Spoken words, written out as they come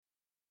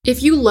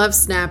If you love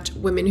Snapped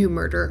Women Who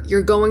Murder,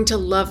 you're going to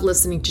love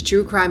listening to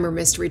true crime or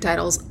mystery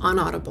titles on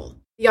Audible.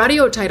 The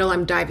audio title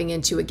I'm diving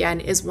into again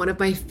is one of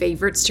my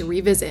favorites to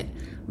revisit,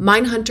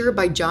 Mindhunter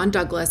by John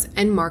Douglas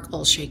and Mark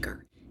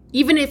Olshaker.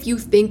 Even if you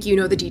think you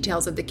know the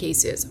details of the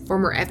cases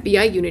former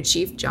FBI unit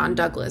chief John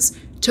Douglas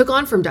took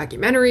on from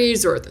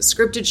documentaries or the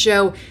scripted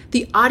show,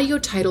 the audio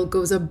title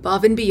goes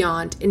above and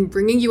beyond in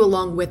bringing you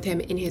along with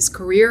him in his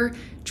career,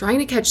 trying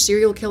to catch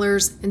serial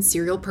killers and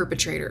serial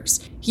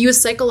perpetrators. He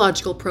used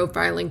psychological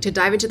profiling to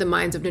dive into the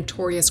minds of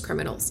notorious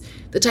criminals.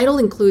 The title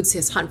includes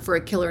his hunt for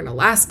a killer in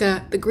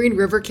Alaska, the Green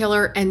River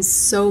Killer, and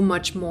so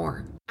much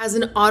more. As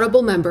an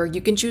Audible member,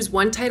 you can choose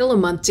one title a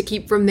month to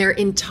keep from their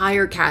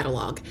entire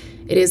catalog.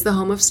 It is the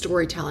home of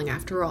storytelling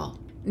after all.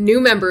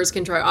 New members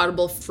can try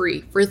Audible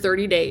free for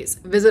 30 days.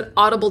 Visit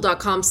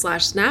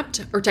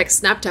audible.com/snapped or text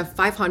SNAP to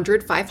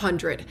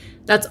 500-500.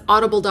 That's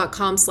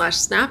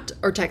audible.com/snapped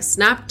or text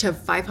SNAP to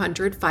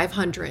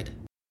 500-500.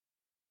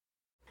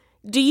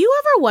 Do you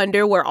ever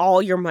wonder where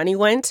all your money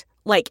went?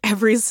 Like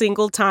every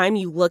single time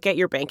you look at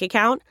your bank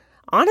account?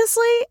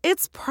 Honestly,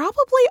 it's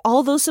probably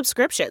all those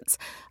subscriptions.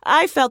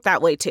 I felt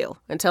that way too,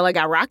 until I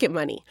got Rocket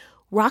Money.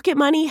 Rocket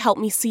Money helped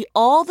me see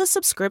all the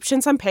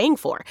subscriptions I'm paying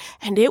for,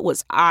 and it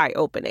was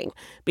eye-opening.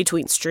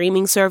 Between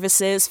streaming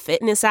services,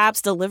 fitness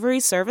apps,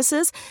 delivery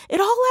services, it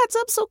all adds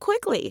up so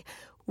quickly.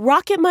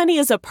 Rocket Money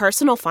is a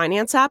personal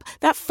finance app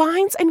that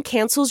finds and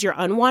cancels your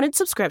unwanted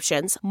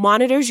subscriptions,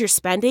 monitors your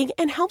spending,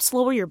 and helps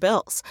lower your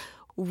bills.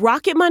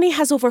 Rocket Money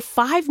has over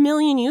 5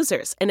 million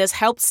users and has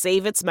helped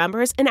save its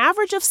members an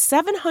average of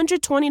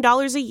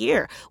 $720 a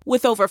year,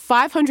 with over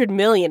 500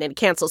 million in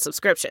canceled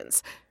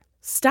subscriptions.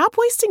 Stop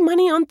wasting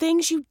money on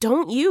things you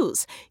don't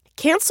use.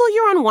 Cancel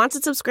your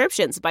unwanted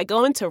subscriptions by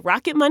going to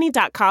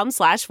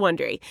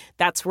rocketmoney.com/Wondery.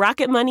 That's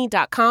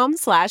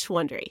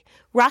rocketmoney.com/Wondery.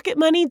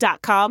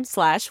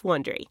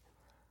 rocketmoney.com/Wondery.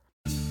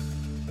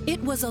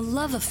 It was a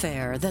love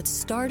affair that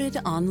started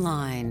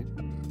online.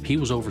 He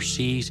was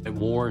overseas at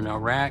war in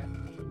Iraq.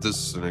 This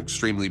is an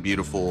extremely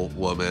beautiful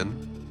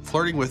woman.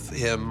 Flirting with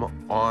him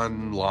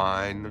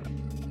online.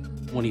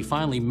 When he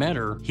finally met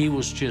her, he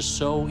was just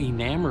so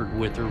enamored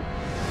with her.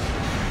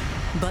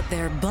 But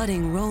their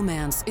budding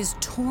romance is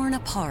torn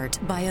apart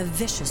by a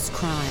vicious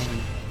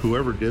crime.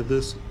 Whoever did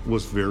this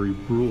was very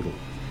brutal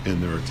in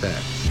their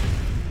attack.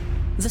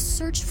 The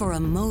search for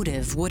a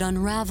motive would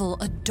unravel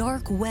a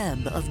dark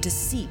web of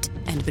deceit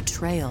and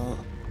betrayal.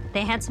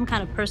 They had some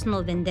kind of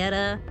personal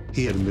vendetta.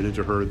 He admitted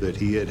to her that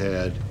he had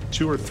had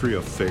 2 or 3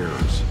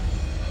 affairs.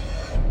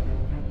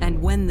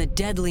 And when the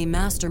deadly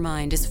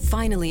mastermind is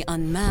finally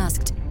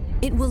unmasked,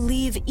 it will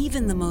leave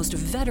even the most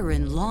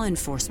veteran law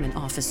enforcement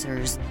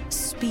officers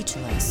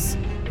speechless.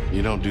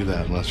 You don't do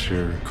that unless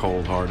you're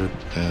cold-hearted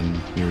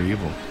and you're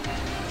evil.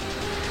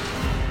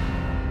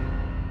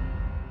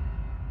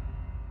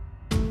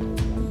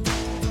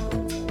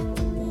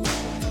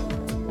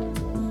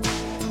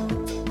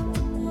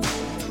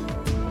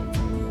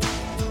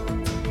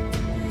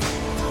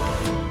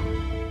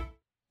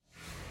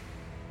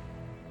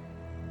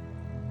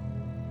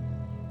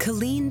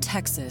 Killeen,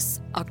 Texas,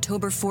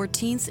 October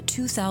 14th,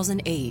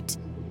 2008.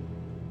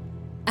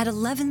 At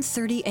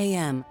 11:30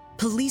 a.m.,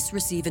 police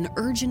receive an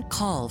urgent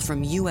call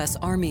from U.S.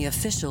 Army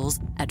officials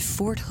at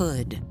Fort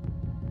Hood.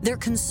 They're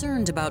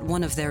concerned about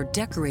one of their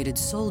decorated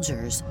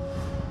soldiers,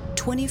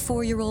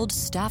 24-year-old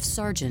Staff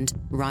Sergeant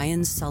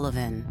Ryan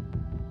Sullivan.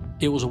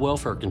 It was a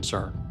welfare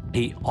concern.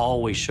 He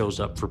always shows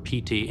up for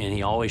PT, and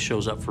he always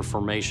shows up for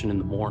formation in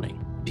the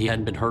morning. He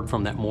hadn't been heard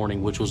from that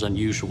morning, which was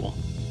unusual.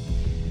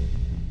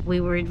 We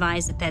were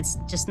advised that that's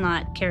just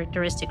not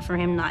characteristic for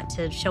him not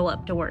to show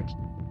up to work.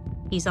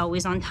 He's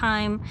always on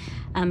time.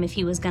 If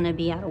he was going to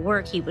be out of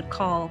work, he would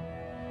call.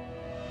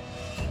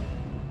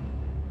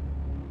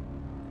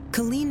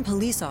 Killeen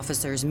police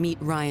officers meet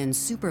Ryan's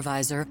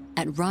supervisor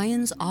at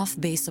Ryan's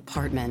off-base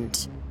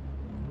apartment.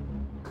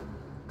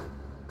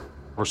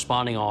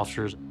 Responding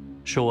officers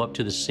show up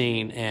to the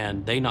scene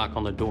and they knock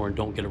on the door and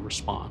don't get a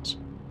response.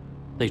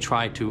 They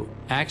try to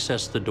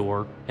access the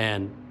door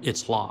and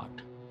it's locked.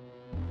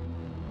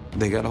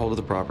 They got a hold of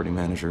the property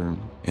manager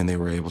and they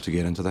were able to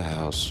get into the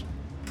house.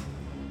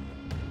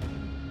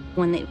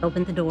 When they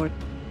opened the door,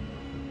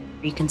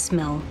 you can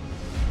smell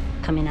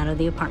coming out of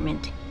the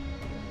apartment.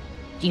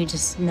 You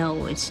just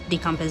know it's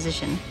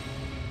decomposition.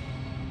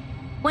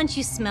 Once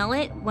you smell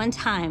it one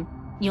time,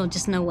 you'll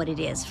just know what it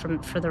is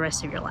for the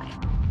rest of your life.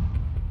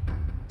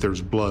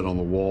 There's blood on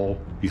the wall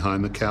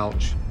behind the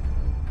couch,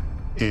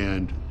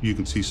 and you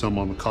can see some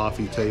on the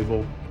coffee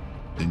table,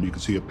 and you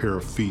can see a pair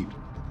of feet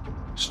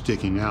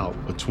sticking out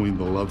between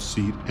the love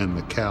seat and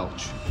the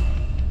couch.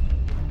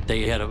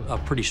 They had a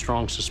pretty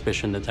strong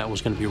suspicion that that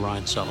was going to be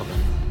Ryan Sullivan.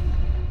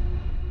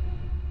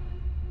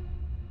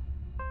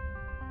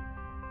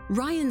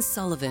 Ryan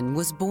Sullivan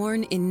was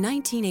born in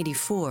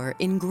 1984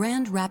 in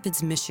Grand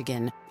Rapids,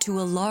 Michigan, to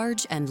a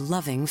large and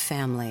loving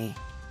family.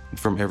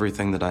 From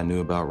everything that I knew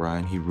about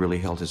Ryan, he really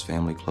held his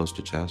family close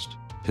to chest.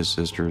 His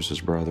sisters,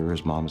 his brother,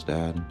 his mom's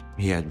dad.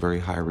 He had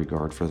very high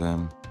regard for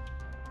them.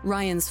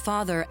 Ryan's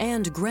father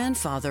and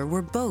grandfather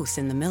were both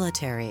in the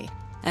military.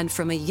 and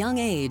from a young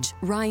age,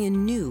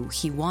 Ryan knew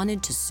he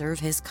wanted to serve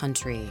his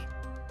country.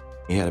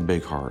 He had a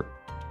big heart.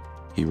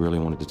 He really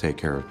wanted to take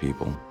care of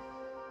people.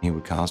 He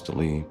would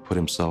constantly put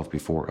himself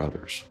before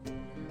others.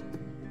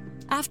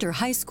 After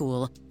high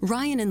school,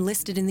 Ryan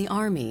enlisted in the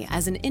Army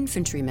as an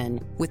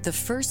infantryman with the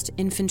 1st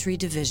Infantry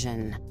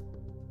Division.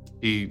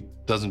 He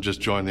doesn't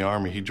just join the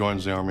Army, he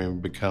joins the Army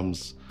and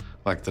becomes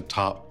like the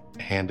top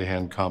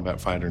hand-to-hand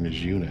combat fighter in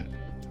his unit.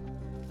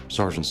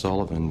 Sergeant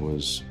Sullivan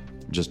was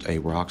just a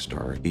rock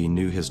star. He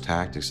knew his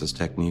tactics, his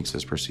techniques,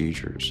 his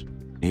procedures.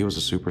 He was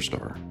a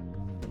superstar.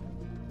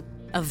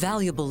 A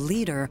valuable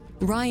leader,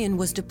 Ryan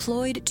was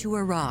deployed to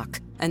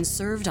Iraq and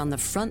served on the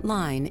front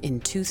line in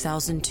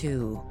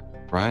 2002.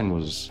 Ryan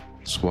was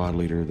the squad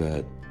leader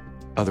that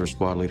other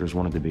squad leaders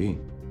wanted to be,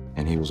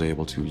 and he was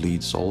able to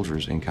lead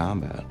soldiers in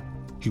combat.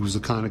 He was the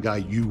kind of guy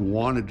you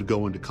wanted to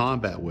go into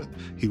combat with.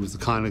 He was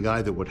the kind of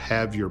guy that would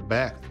have your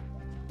back.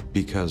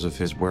 Because of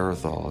his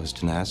wherewithal, his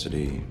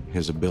tenacity,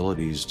 his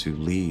abilities to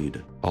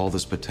lead, all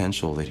this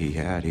potential that he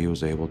had, he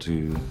was able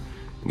to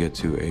get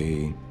to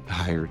a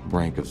higher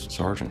rank of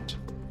sergeant.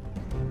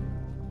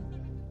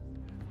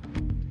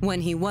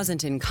 When he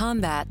wasn't in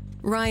combat,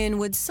 Ryan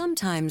would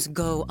sometimes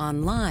go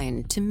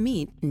online to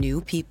meet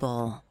new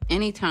people.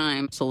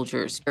 Anytime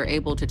soldiers are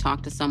able to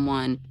talk to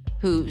someone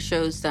who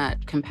shows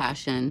that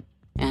compassion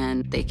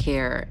and they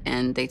care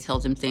and they tell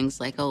them things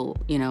like, oh,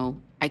 you know,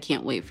 I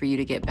can't wait for you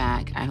to get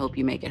back. I hope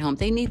you make it home.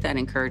 They need that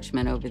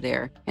encouragement over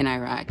there in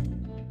Iraq.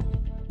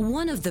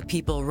 One of the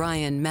people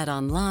Ryan met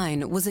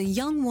online was a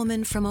young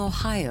woman from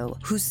Ohio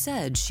who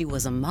said she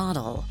was a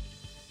model.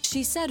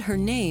 She said her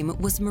name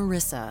was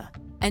Marissa,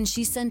 and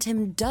she sent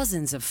him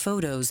dozens of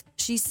photos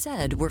she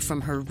said were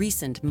from her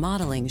recent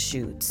modeling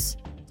shoots.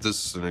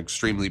 This is an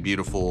extremely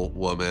beautiful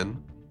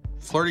woman,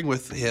 flirting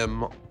with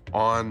him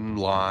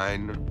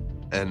online,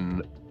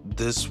 and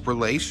this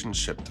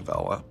relationship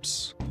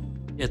develops.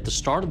 At the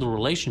start of the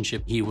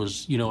relationship, he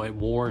was, at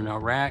war in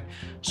Iraq.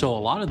 So a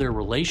lot of their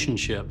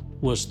relationship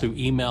was through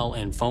email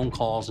and phone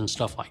calls and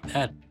stuff like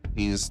that.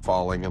 He's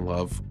falling in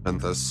love, and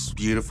this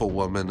beautiful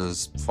woman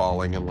is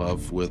falling in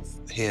love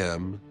with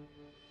him.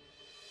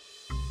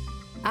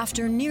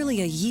 After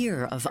nearly a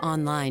year of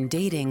online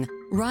dating,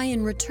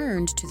 Ryan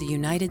returned to the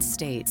United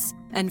States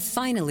and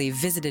finally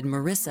visited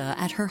Marissa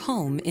at her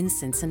home in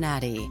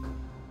Cincinnati.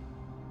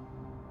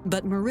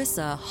 But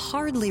Marissa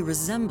hardly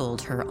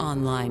resembled her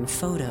online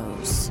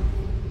photos.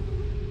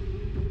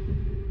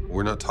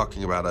 We're not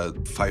talking about a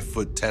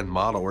 5'10"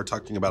 model. We're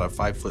talking about a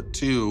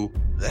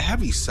 5'2",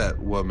 heavy-set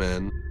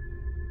woman.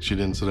 She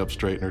didn't sit up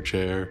straight in her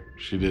chair.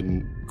 She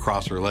didn't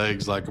cross her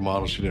legs like a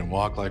model. She didn't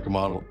walk like a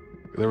model.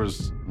 There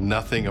was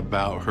nothing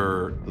about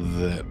her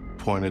that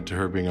pointed to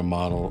her being a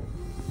model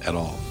at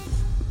all.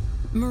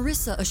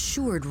 Marissa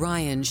assured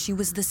Ryan she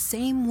was the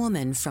same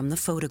woman from the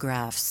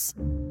photographs.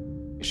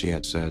 She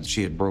had said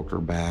she had broke her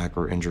back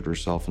or injured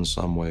herself in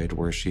some way to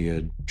where she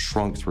had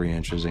shrunk 3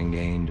 inches and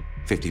gained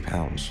 50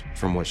 pounds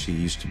from what she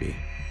used to be.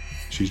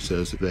 She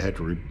says that they had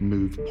to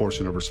remove a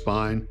portion of her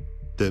spine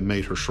that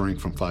made her shrink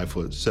from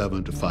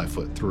 5'7" to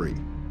 5'3".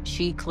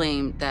 She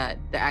claimed that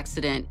the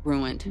accident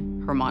ruined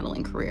her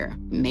modeling career,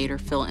 made her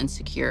feel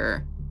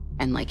insecure,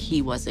 and like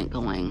he wasn't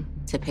going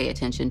to pay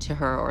attention to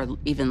her or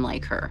even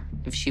like her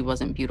if she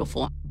wasn't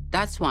beautiful.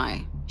 That's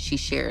why she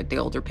shared the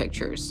older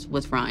pictures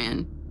with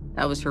Ryan.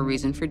 That was her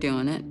reason for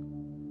doing it.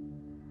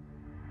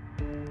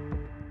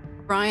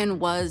 Ryan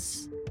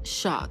was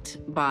shocked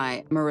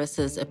by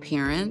Marissa's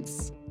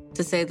appearance,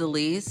 to say the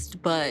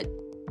least, but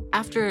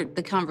after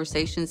the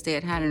conversations they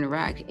had had in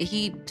Iraq,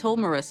 he told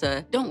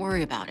Marissa, don't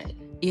worry about it.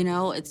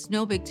 It's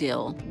no big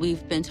deal.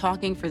 We've been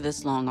talking for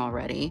this long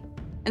already.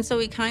 And so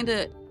he kind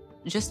of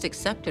just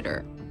accepted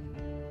her.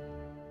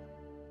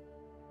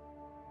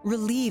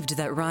 Relieved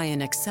that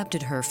Ryan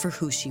accepted her for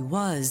who she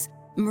was,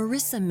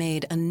 Marissa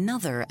made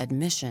another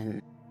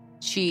admission.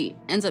 She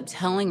ends up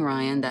telling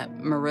Ryan that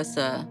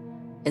Marissa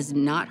is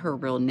not her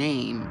real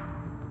name,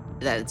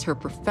 that it's her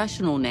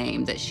professional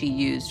name that she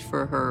used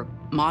for her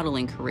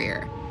modeling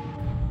career.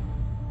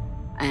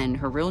 And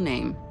her real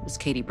name was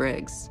Katie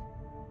Briggs.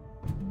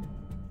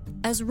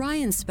 As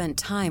Ryan spent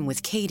time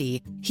with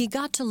Katie, he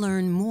got to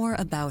learn more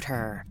about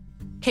her.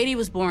 Katie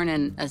was born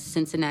in a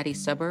Cincinnati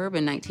suburb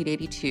in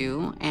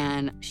 1982,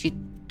 and she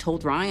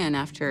told Ryan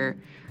after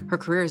her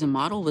career as a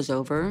model was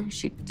over,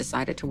 she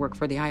decided to work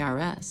for the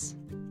IRS.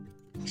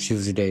 She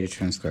was a data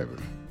transcriber.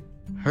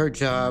 Her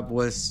job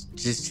was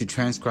just to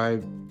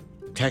transcribe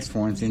tax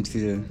forms into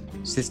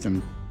the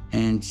system,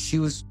 and she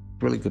was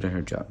really good at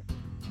her job.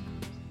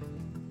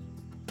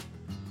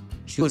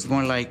 She was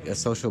more like a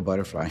social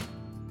butterfly.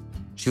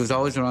 She was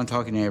always around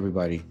talking to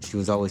everybody. She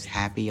was always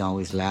happy,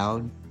 always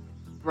loud.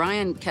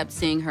 Ryan kept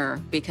seeing her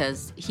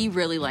because he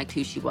really liked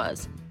who she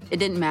was. It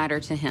didn't matter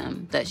to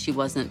him that she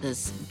wasn't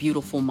this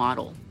beautiful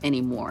model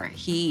anymore.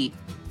 He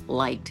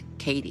liked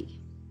Katie.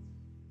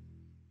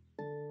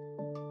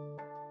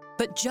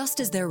 But just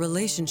as their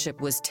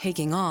relationship was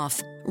taking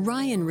off,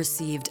 Ryan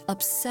received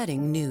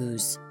upsetting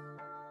news.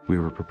 We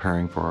were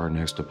preparing for our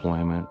next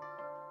deployment.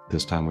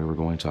 This time we were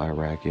going to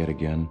Iraq yet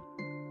again.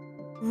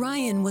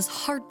 Ryan was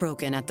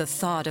heartbroken at the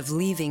thought of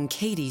leaving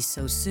Katie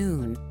so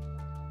soon.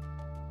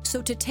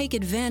 So to take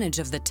advantage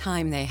of the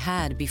time they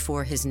had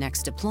before his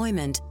next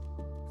deployment,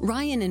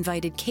 Ryan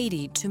invited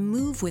Katie to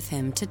move with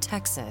him to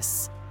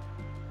Texas.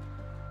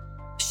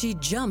 She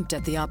jumped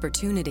at the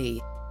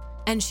opportunity,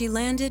 and she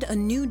landed a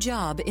new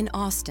job in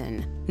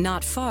Austin,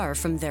 not far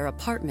from their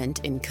apartment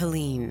in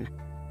Killeen.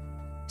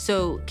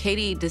 So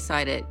Katie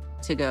decided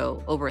to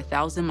go over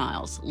 1,000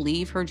 miles,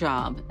 leave her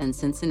job in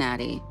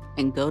Cincinnati,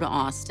 and go to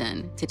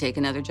Austin to take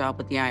another job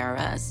with the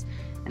IRS.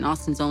 And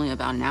Austin's only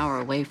about an hour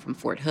away from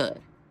Fort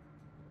Hood.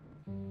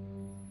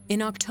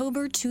 In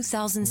October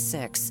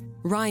 2006,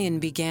 Ryan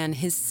began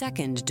his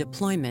second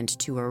deployment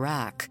to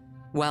Iraq,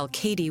 while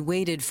Katie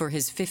waited for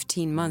his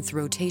 15-month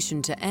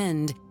rotation to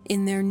end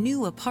in their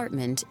new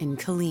apartment in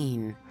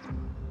Killeen.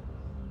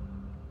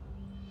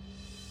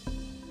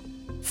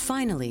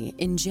 Finally,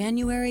 in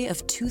January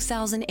of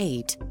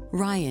 2008,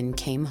 Ryan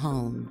came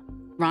home.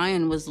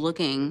 Ryan was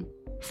looking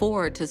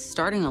forward to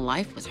starting a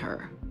life with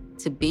her,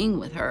 to being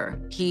with her.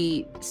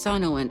 He saw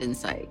no end in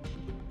sight.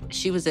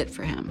 She was it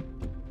for him.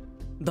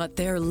 But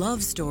their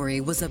love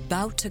story was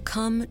about to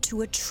come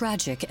to a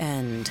tragic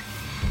end.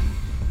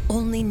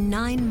 Only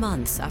 9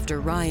 months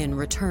after Ryan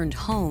returned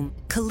home,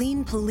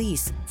 Killeen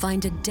police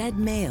find a dead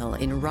male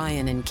in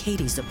Ryan and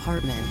Katie's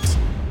apartment.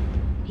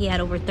 He had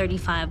over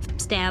 35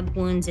 stab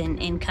wounds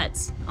and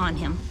cuts on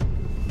him.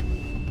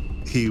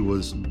 He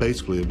was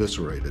basically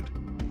eviscerated.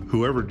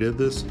 Whoever did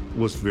this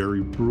was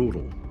very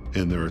brutal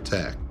in their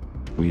attack.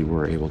 We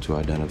were able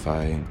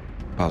to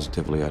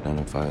positively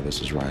identify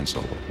this as Ryan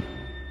Sullivan.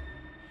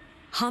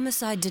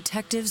 Homicide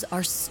detectives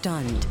are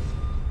stunned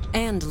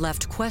and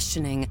left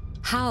questioning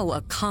how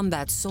a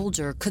combat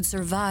soldier could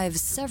survive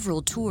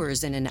several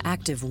tours in an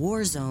active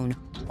war zone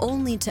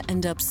only to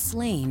end up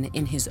slain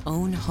in his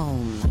own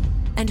home.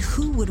 And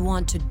who would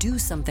want to do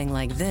something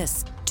like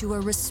this to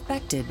a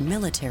respected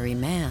military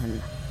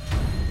man?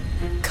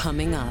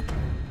 Coming up,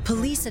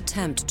 police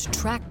attempt to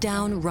track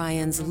down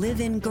Ryan's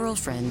live-in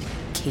girlfriend,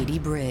 Katie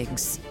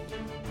Briggs.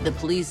 The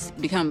police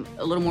become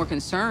a little more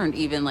concerned,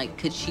 even like,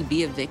 could she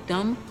be a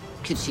victim?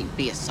 Could she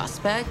be a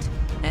suspect?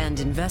 And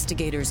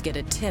investigators get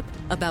a tip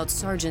about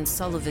Sergeant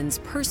Sullivan's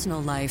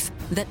personal life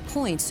that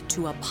points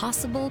to a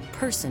possible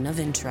person of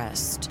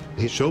interest.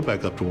 He showed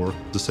back up to work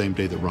the same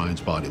day that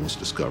Ryan's body was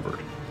discovered.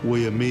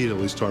 We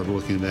immediately started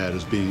looking at that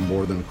as being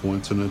more than a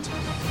coincidence.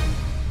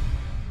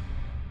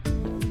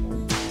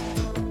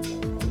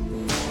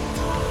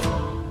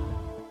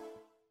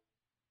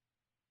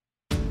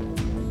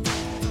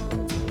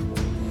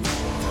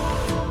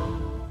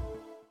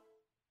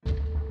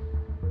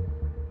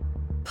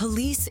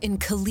 Police in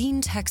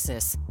Killeen,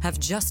 Texas, have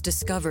just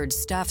discovered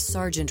Staff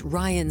Sergeant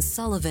Ryan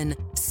Sullivan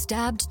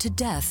stabbed to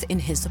death in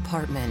his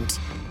apartment.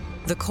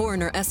 The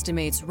coroner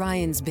estimates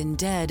Ryan's been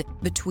dead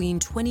between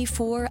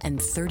 24 and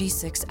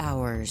 36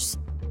 hours.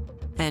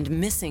 And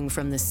missing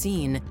from the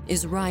scene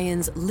is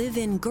Ryan's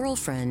live-in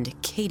girlfriend,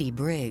 Katie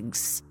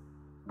Briggs.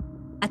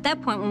 At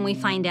that point, when we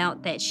find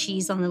out that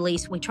she's on the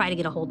lease, we try to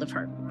get a hold of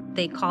her.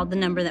 They called the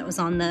number that was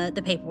on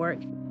the paperwork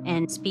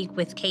and speak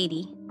with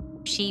Katie.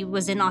 She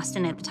was in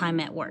Austin at the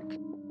time at work.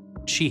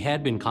 She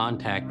had been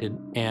contacted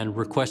and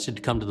requested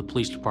to come to the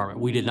police department.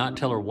 We did not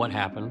tell her what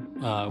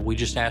happened. We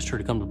just asked her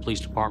to come to the police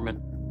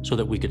department so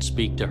that we could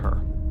speak to her.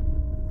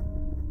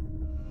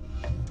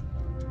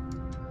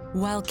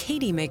 While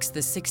Katie makes the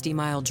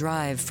 60-mile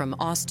drive from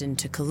Austin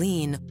to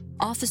Killeen,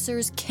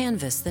 officers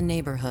canvass the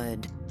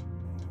neighborhood.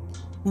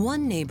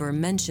 One neighbor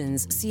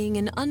mentions seeing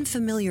an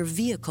unfamiliar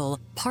vehicle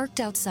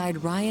parked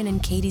outside Ryan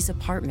and Katie's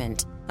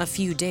apartment a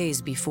few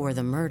days before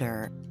the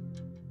murder.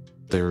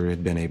 There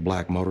had been a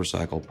black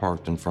motorcycle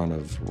parked in front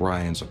of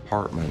Ryan's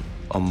apartment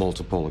on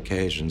multiple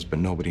occasions, but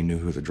nobody knew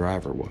who the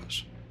driver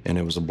was. And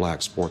it was a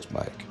black sports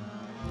bike.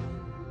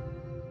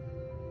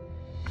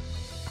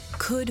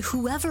 Could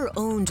whoever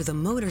owned the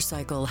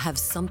motorcycle have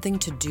something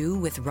to do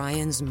with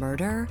Ryan's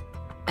murder?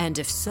 And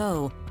if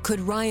so, could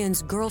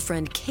Ryan's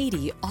girlfriend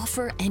Katie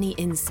offer any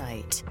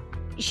insight?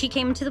 She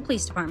came to the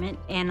police department,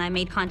 and I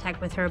made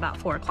contact with her about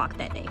 4 o'clock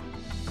that day.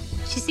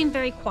 She seemed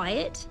very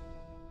quiet.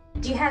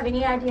 Do you have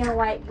any idea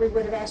why we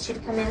would have asked you to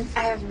come in?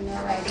 I have no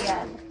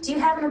idea. Do you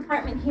have an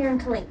apartment here in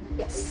Killeen?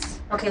 Yes.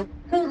 Okay,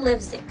 who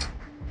lives there?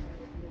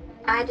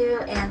 I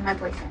do, and my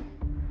boyfriend.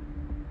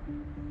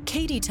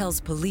 Katie tells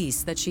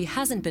police that she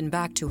hasn't been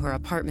back to her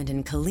apartment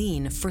in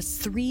Killeen for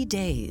 3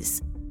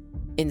 days.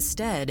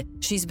 Instead,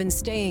 she's been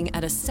staying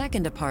at a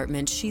second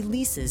apartment she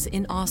leases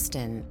in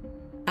Austin.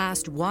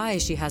 Asked why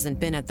she hasn't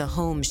been at the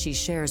home she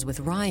shares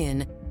with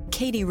Ryan,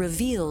 Katie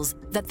reveals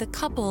that the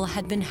couple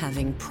had been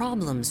having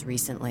problems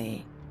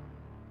recently.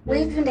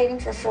 We've been dating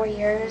for 4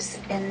 years,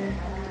 and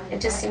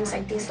it just seems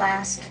like these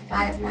last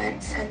 5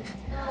 months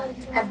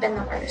have been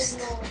the worst.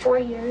 4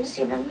 years,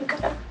 you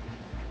gotta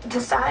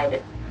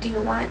decide, do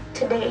you want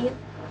to date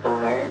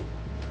or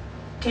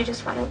do you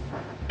just want to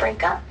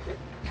break up?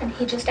 And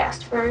he just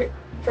asked for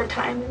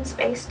time and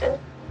space to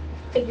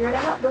figure it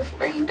out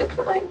before he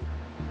deployed.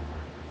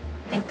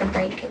 I think the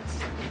break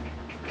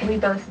we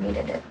both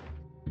needed it.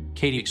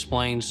 Katie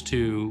explains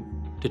to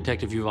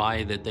Detective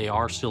Uvai that they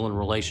are still in a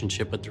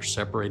relationship, but they're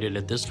separated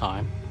at this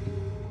time.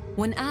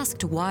 When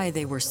asked why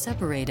they were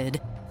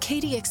separated,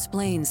 Katie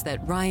explains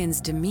that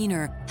Ryan's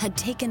demeanor had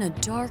taken a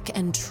dark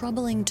and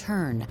troubling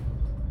turn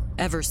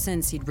ever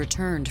since he'd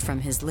returned from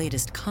his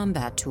latest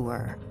combat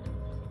tour.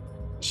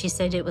 She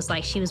said it was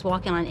like she was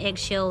walking on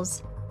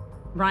eggshells.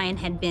 Ryan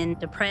had been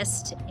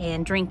depressed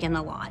and drinking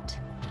a lot.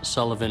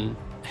 Sullivan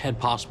had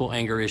possible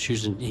anger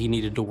issues and he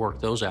needed to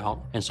work those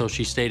out. And so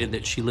she stated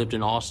that she lived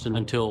in Austin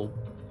until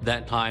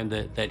that time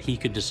that he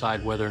could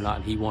decide whether or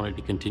not he wanted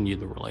to continue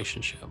the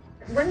relationship.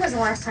 When was the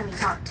last time you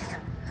talked to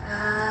him?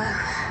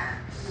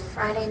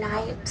 Friday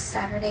night,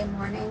 Saturday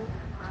morning.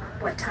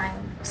 What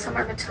time?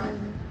 Somewhere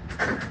between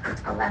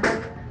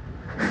 11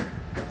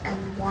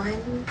 and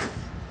 1.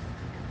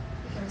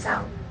 He was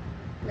out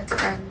with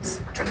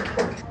friends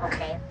drinking.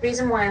 Okay. The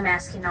reason why I'm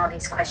asking all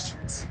these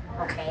questions,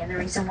 okay, and the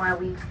reason why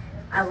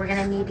we're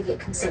gonna need to get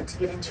consent to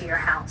get into your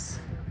house.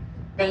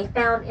 They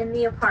found in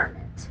the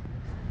apartment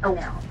a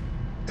male,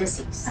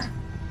 deceased.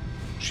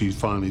 She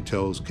finally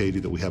tells Katie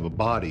that we have a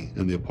body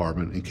in the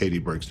apartment, and Katie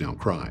breaks down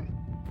crying.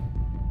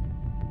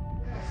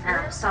 And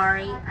I'm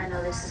sorry, I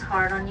know this is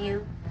hard on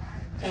you,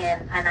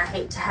 and I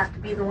hate to have to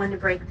be the one to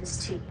break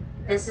this to you.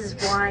 This is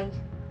why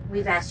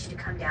we've asked you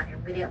to come down here.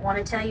 We didn't want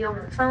to tell you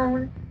over the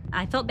phone.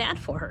 I felt bad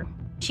for her.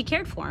 She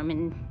cared for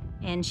him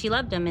and she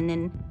loved him. And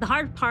then the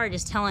hard part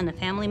is telling a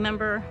family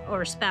member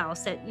or a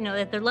spouse that,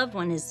 that their loved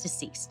one is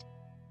deceased.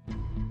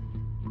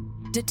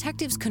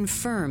 Detectives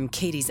confirm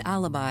Katie's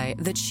alibi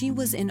that she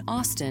was in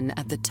Austin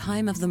at the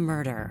time of the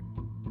murder,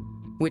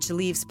 which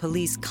leaves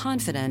police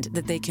confident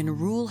that they can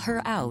rule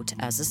her out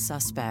as a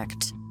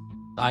suspect.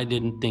 I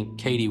didn't think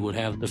Katie would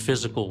have the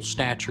physical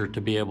stature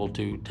to be able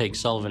to take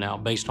Sullivan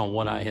out based on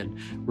what I had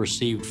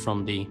received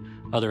from the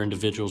other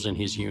individuals in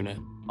his unit.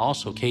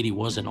 Also, Katie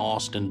was in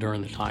Austin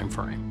during the time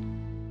frame.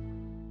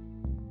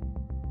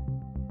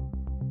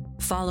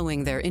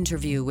 Following their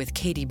interview with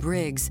Katie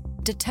Briggs,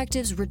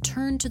 detectives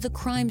return to the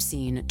crime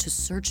scene to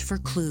search for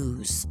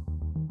clues.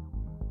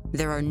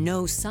 There are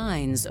no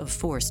signs of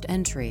forced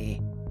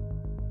entry.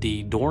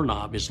 The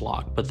doorknob is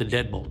locked, but the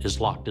deadbolt is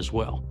locked as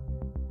well.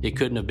 It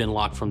couldn't have been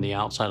locked from the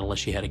outside unless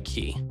she had a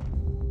key.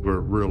 We're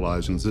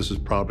realizing this is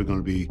probably going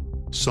to be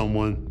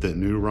someone that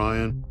knew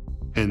Ryan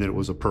and that it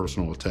was a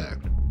personal attack.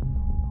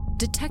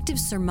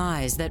 Detectives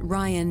surmise that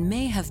Ryan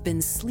may have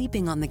been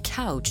sleeping on the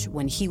couch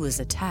when he was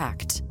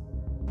attacked.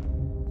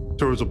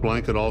 There was a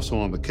blanket also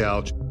on the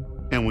couch,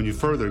 and when you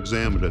further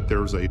examined it,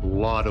 there was a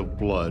lot of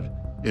blood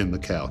in the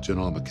couch and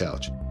on the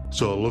couch.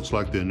 So it looks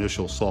like the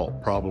initial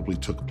assault probably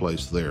took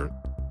place there.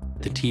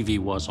 The TV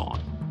was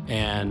on,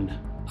 and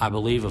I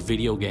believe a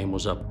video game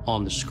was up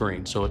on the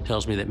screen, so it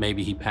tells me that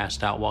maybe he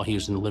passed out while he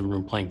was in the living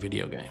room playing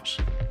video games.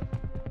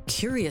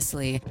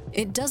 Curiously,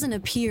 it doesn't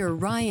appear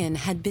Ryan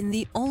had been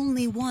the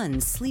only one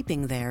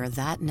sleeping there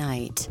that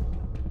night.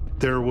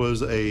 There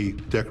was a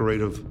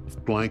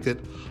decorative blanket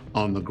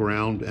on the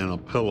ground and a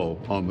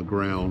pillow on the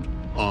ground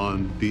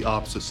on the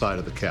opposite side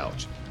of the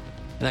couch.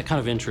 And that kind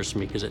of interests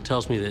me because it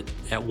tells me that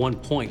at one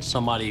point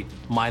somebody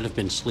might have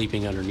been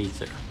sleeping underneath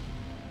there.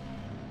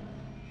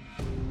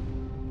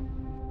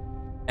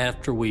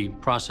 After we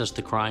processed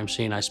the crime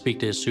scene, I speak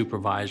to his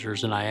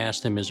supervisors and I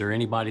asked them, is there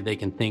anybody they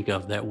can think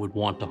of that would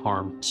want to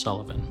harm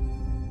Sullivan?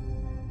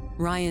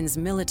 Ryan's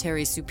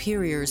military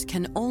superiors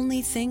can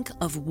only think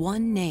of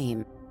one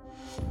name: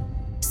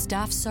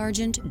 Staff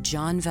Sergeant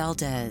John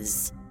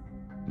Valdez.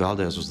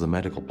 Valdez was the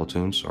medical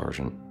platoon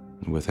sergeant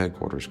with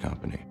Headquarters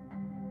Company.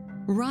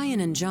 Ryan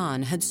and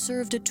John had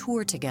served a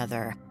tour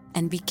together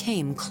and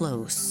became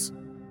close.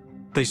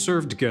 They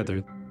served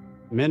together.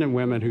 Men and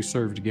women who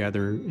served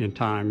together in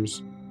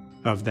times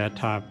of that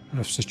type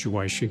of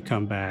situation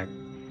come back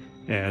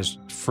as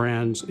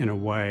friends in a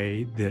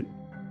way that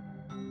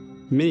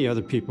many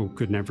other people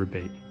could never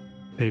be.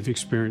 They've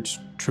experienced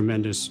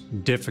tremendous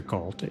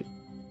difficulty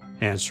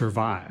and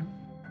survived.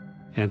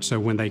 And so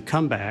when they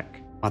come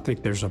back, I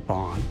think there's a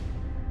bond.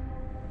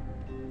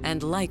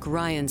 And like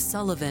Ryan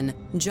Sullivan,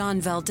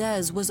 John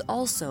Valdez was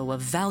also a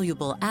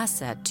valuable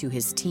asset to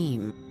his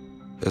team.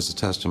 As a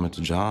testament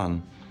to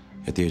John,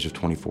 at the age of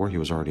 24, he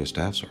was already a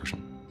staff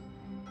sergeant.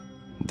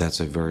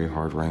 That's a very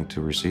hard rank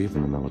to receive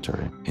in the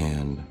military,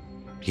 and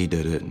he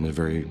did it in a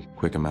very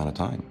quick amount of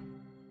time.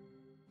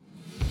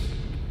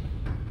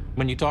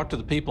 When you talk to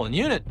the people in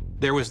unit,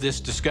 there was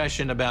this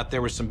discussion about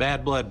there was some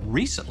bad blood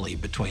recently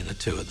between the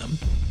two of them.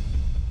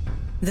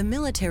 The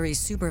military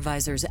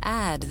supervisors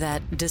add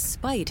that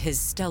despite his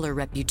stellar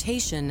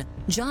reputation,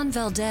 John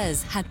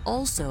Valdez had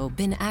also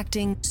been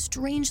acting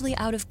strangely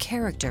out of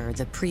character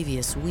the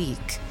previous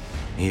week.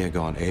 He had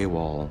gone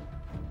AWOL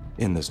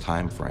in this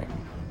time frame,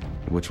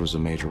 which was a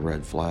major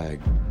red flag.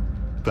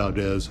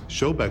 Valdez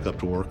showed back up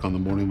to work on the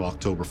morning of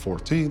October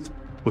 14th,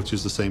 which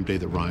is the same day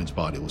that Ryan's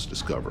body was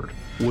discovered.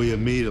 We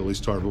immediately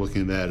started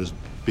looking at that as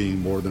being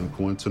more than a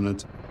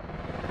coincidence.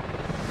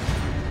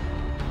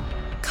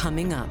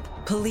 Coming up,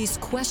 police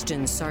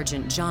question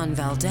Sergeant John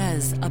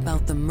Valdez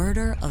about the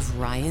murder of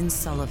Ryan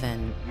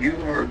Sullivan. You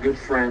are good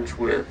friends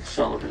with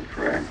Sullivan,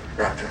 correct?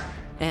 Roger.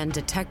 And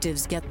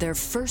detectives get their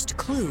first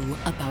clue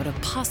about a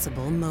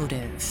possible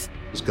motive.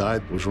 This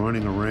guy was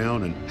running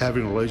around and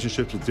having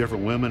relationships with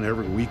different women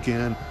every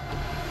weekend.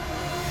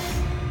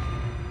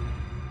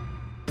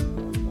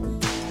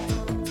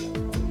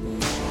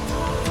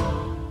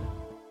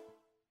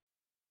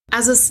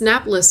 As a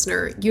Snap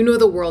listener, you know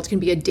the world can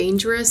be a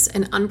dangerous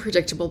and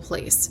unpredictable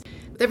place.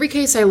 With every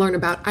case I learn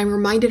about, I'm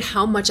reminded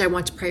how much I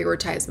want to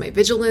prioritize my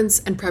vigilance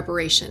and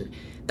preparation.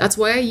 That's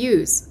why I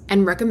use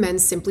and recommend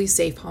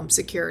SimpliSafe Home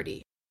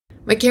Security.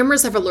 My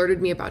cameras have alerted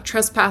me about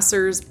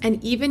trespassers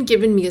and even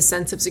given me a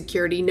sense of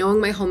security knowing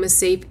my home is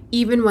safe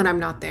even when I'm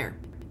not there.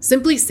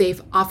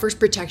 SimpliSafe offers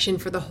protection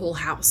for the whole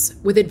house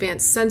with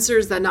advanced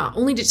sensors that not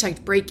only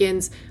detect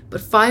break-ins, but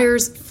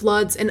fires,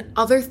 floods, and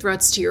other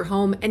threats to your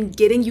home and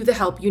getting you the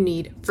help you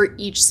need for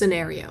each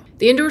scenario.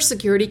 The indoor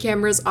security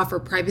cameras offer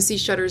privacy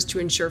shutters to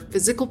ensure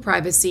physical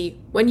privacy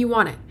when you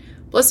want it.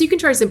 Plus, you can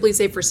try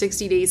SimpliSafe for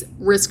 60 days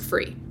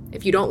risk-free.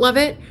 If you don't love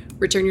it,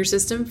 return your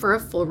system for a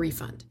full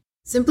refund.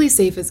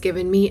 SimpliSafe has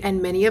given me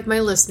and many of my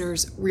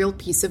listeners real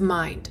peace of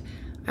mind.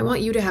 I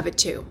want you to have it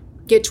too.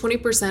 Get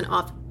 20%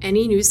 off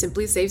any new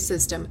SimpliSafe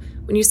system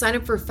when you sign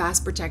up for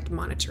Fast Protect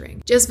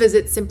monitoring. Just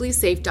visit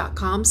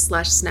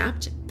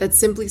simplisafe.com/snapped.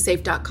 That's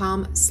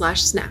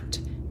simplisafe.com/snapped.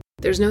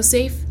 There's no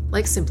safe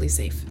like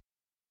SimpliSafe.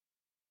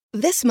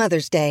 This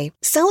Mother's Day,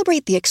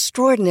 celebrate the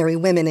extraordinary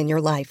women in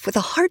your life with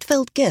a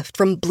heartfelt gift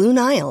from Blue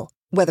Nile.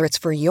 Whether it's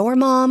for your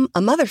mom,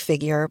 a mother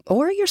figure,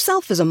 or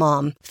yourself as a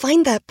mom,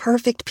 find that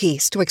perfect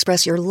piece to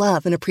express your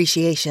love and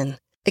appreciation.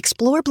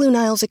 Explore Blue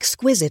Nile's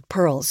exquisite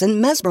pearls and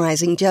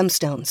mesmerizing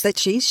gemstones that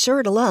she's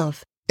sure to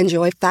love.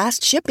 Enjoy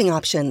fast shipping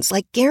options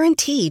like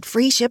guaranteed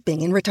free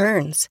shipping and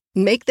returns.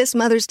 Make this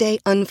Mother's Day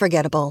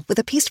unforgettable with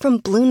a piece from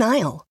Blue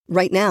Nile.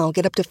 Right now,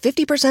 get up to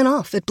 50%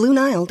 off at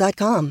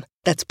BlueNile.com.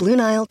 That's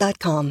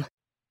BlueNile.com.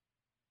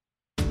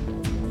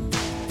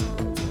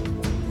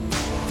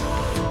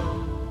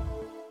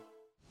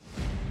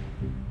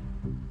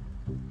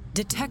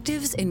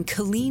 Detectives in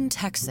Killeen,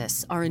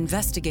 Texas are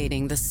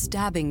investigating the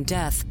stabbing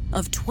death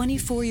of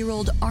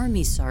 24-year-old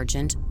Army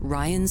Sergeant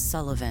Ryan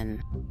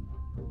Sullivan.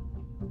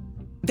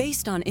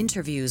 Based on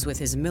interviews with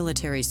his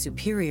military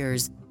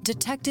superiors,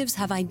 detectives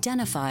have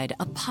identified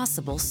a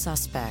possible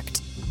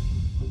suspect.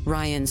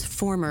 Ryan's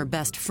former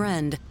best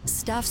friend,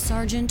 Staff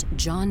Sergeant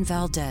John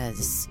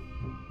Valdez.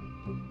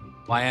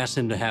 I asked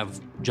him to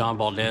have John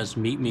Valdez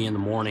meet me in the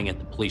morning at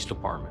the police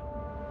department.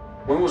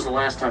 When was the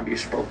last time you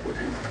spoke with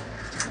him?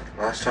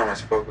 Last time I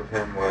spoke with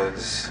him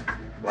was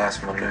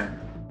last Monday.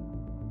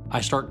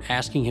 I start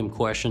asking him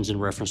questions in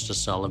reference to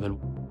Sullivan.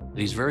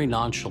 He's very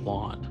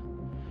nonchalant.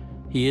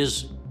 He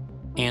is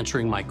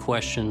answering my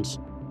questions.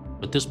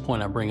 At this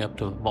point, I bring up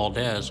to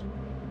Valdez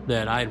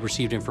that I had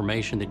received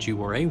information that you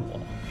were AWOL.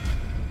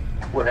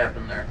 What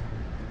happened there?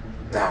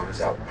 I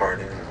was out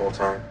partying the whole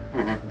time,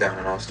 down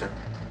in Austin.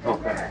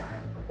 Okay.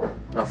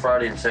 Now,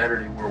 Friday and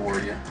Saturday, where were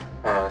you?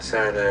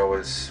 Saturday I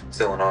was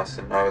still in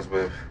Austin. I was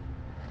with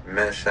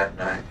Mesh that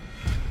night.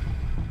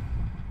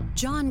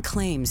 John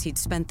claims he'd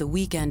spent the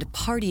weekend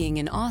partying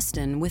in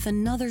Austin with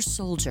another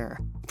soldier,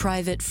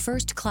 Private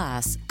First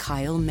Class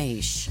Kyle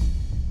Maish.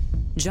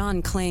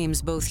 John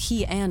claims both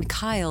he and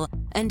Kyle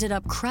ended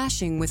up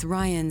crashing with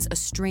Ryan's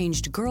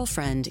estranged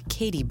girlfriend,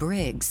 Katie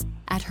Briggs,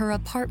 at her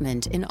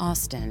apartment in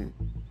Austin.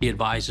 He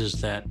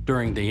advises that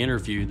during the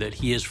interview that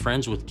he is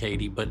friends with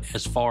Katie, but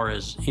as far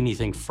as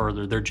anything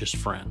further, they're just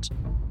friends.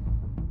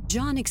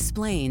 John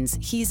explains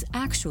he's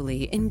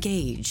actually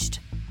engaged.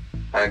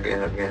 I ended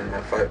up getting in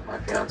a fight with my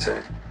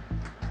fiance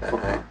that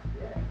night.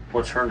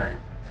 What's her name?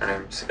 Her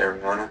name's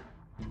Ariana.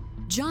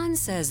 John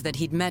says that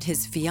he'd met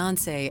his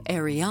fiancée,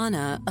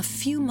 Ariana, a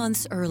few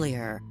months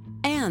earlier,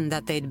 and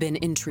that they'd been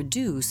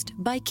introduced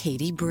by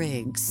Katie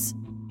Briggs.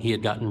 He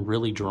had gotten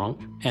really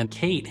drunk, and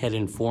Kate had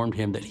informed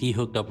him that he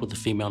hooked up with a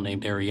female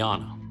named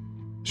Ariana.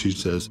 She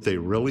says they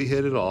really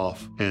hit it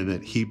off and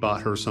that he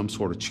bought her some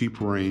sort of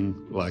cheap ring,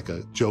 like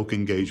a joke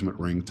engagement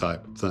ring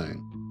type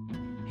thing.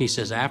 He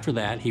says after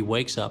that, he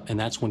wakes up, and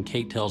that's when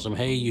Kate tells him,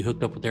 hey, you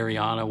hooked up with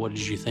Ariana, what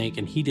did you think?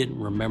 And he didn't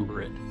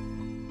remember it.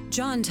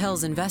 John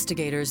tells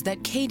investigators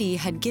that Katie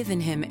had given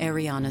him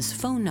Ariana's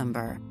phone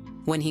number.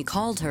 When he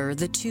called her,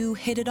 the two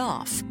hit it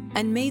off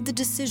and made the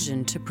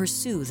decision to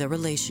pursue the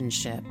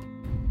relationship.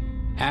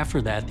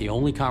 After that, the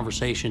only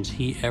conversations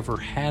he ever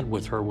had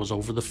with her was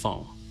over the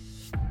phone.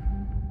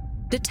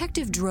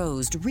 Detective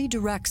Drozd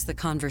redirects the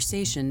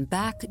conversation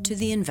back to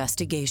the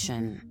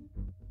investigation.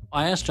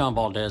 I asked John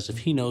Valdez if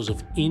he knows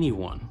of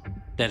anyone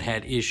that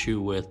had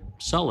issue with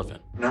Sullivan.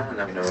 No,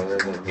 other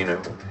than,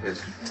 his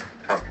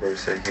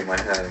outburst that he might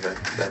have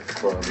at the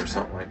club or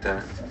something like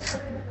that.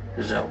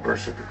 His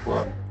outburst at the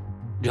club?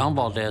 John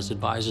Valdez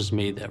advises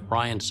me that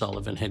Ryan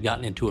Sullivan had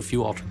gotten into a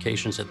few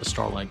altercations at the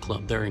Starlight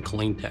Club there in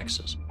Killeen,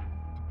 Texas.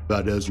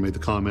 Valdez made the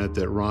comment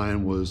that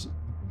Ryan was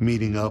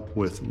meeting up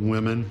with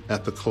women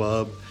at the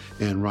club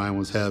and Ryan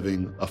was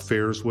having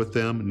affairs with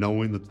them,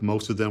 knowing that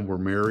most of them were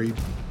married.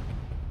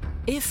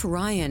 If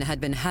Ryan had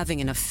been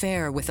having an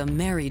affair with a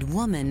married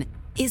woman,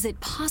 is it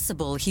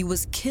possible he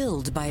was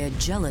killed by a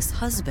jealous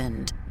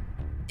husband?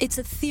 It's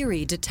a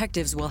theory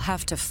detectives will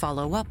have to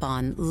follow up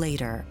on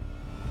later.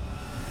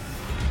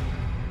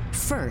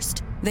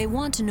 First, they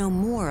want to know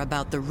more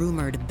about the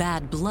rumored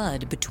bad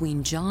blood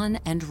between John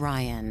and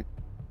Ryan.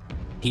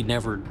 He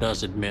never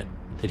does admit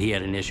that he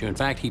had an issue. In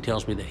fact, he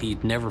tells me that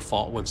he'd never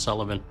fought with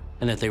Sullivan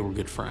and that they were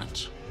good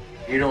friends.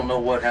 You don't know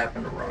what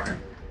happened to Ryan.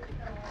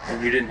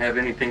 And you didn't have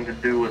anything to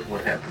do with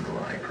what happened to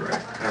Ryan,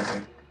 correct?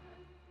 Nothing.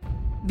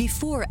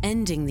 Before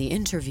ending the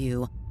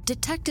interview,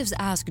 detectives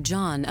ask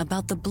John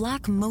about the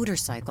black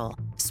motorcycle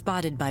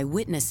spotted by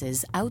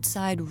witnesses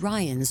outside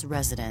Ryan's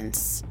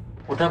residence.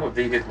 What type of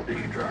vehicle do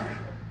you drive?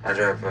 I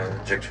drive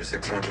a Gicture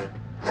 600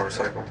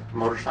 motorcycle.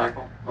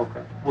 Motorcycle?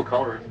 Okay. What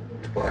color is it?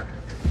 It's black.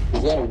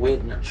 Was that a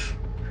witness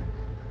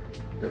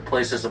that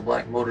places a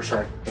black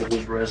motorcycle at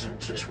his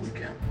residence this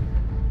weekend?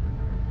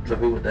 So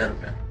who would that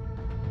have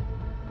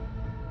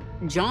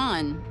been?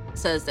 John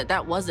says that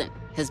that wasn't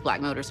his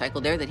black motorcycle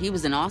there, that he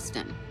was in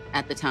Austin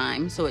at the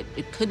time, so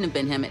it couldn't have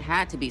been him. It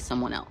had to be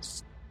someone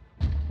else.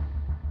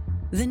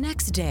 The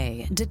next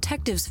day,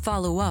 detectives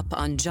follow up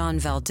on John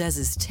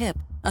Valdez's tip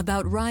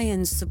about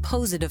Ryan's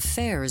supposed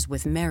affairs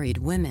with married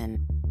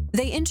women.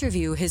 They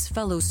interview his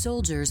fellow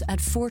soldiers at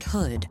Fort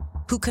Hood,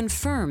 who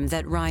confirm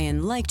that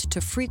Ryan liked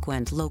to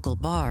frequent local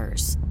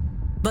bars.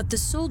 But the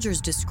soldiers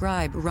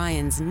describe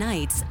Ryan's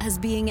nights as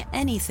being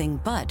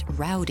anything but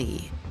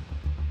rowdy.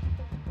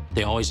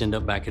 They always end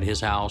up back at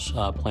his house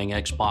playing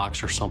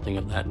Xbox or something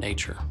of that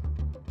nature.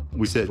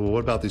 We said, well,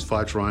 what about these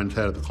fights Ryan's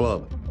had at the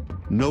club?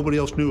 Nobody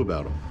else knew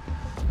about them.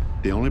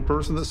 The only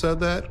person that said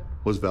that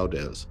was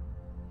Valdez.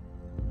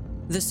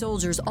 The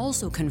soldiers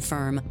also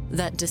confirm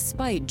that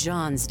despite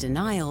John's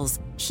denials,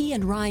 he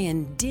and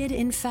Ryan did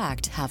in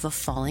fact have a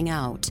falling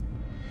out.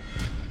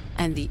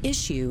 And the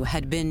issue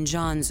had been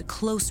John's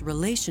close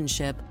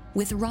relationship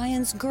with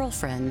Ryan's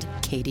girlfriend,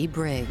 Katie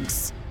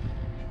Briggs.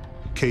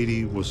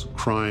 Katie was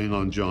crying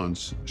on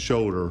John's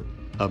shoulder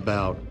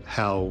about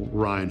how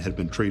Ryan had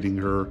been treating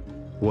her,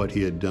 what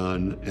he had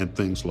done, and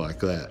things like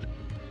that.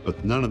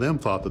 But none of them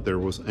thought that there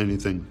was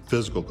anything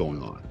physical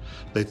going on.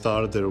 They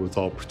thought that it was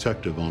all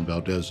protective on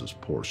Valdez's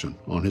portion,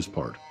 on his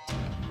part.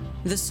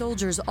 The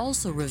soldiers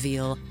also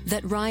reveal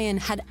that Ryan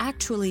had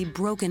actually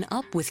broken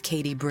up with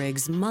Katie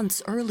Briggs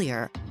months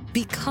earlier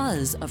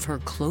because of her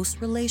close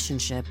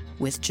relationship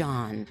with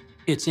John.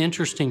 It's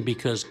interesting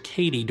because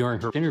Katie,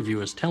 during her interview,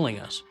 is telling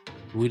us,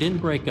 we didn't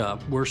break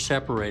up, we're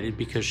separated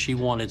because she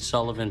wanted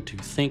Sullivan to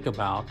think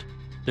about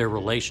their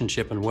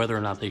relationship and whether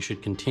or not they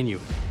should continue.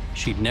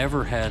 She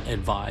never had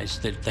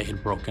advised that they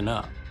had broken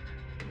up.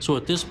 So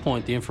at this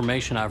point, the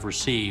information I've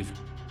received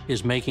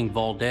is making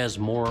Valdez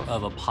more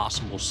of a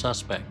possible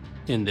suspect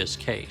in this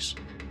case.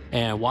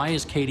 And why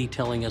is Katie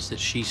telling us that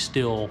she's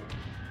still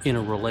in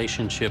a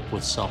relationship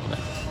with Sullivan?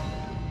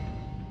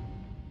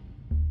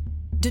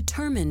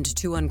 Determined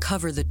to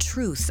uncover the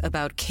truth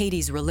about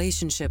Katie's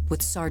relationship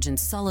with Sergeant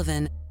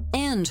Sullivan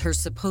and her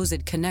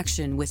supposed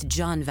connection with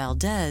John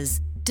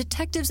Valdez,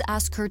 detectives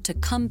ask her to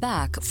come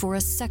back for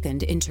a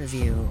second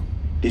interview.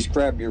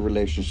 Describe your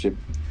relationship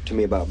to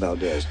me about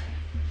Valdez.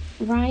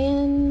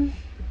 Ryan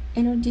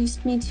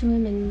introduced me to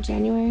him in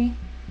January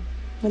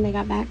when they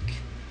got back.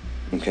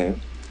 Okay.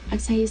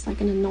 I'd say he's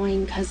like an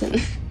annoying cousin.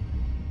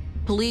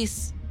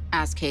 Police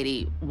asked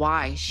Katie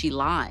why she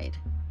lied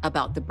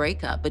about the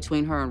breakup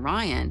between her and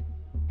Ryan,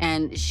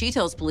 and she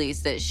tells police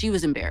that she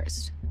was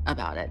embarrassed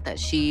about it, that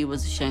she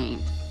was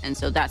ashamed, and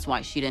so that's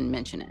why she didn't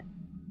mention it.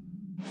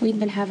 We'd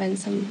been having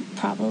some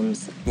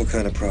problems. What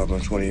kind of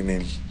problems? What do you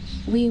mean?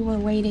 We were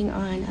waiting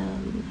on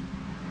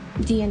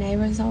DNA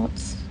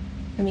results.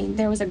 I mean,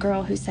 there was a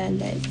girl who said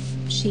that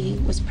she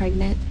was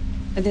pregnant.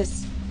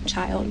 This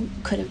child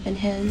could have been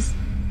his.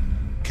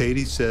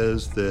 Katie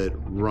says that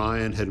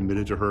Ryan had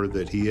admitted to her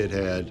that he had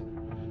had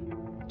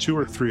 2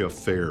 or 3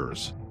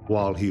 affairs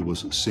while he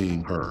was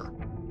seeing her.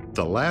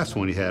 The last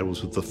one he had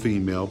was with a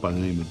female by the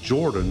name of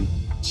Jordan.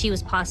 She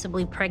was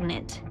possibly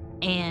pregnant,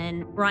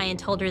 and Ryan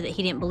told her that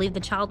he didn't believe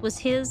the child was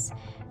his,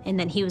 and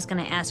that he was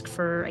going to ask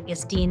for, I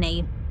guess,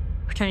 DNA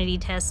paternity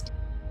test.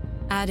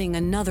 Adding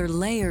another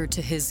layer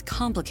to his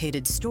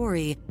complicated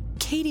story,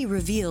 Katie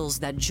reveals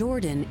that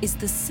Jordan is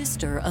the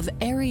sister of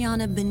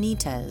Ariana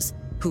Benitez,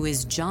 who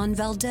is John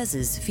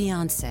Valdez's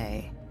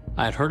fiancée.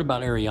 I had heard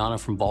about Ariana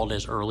from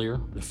Valdez earlier,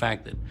 the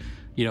fact that,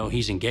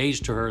 he's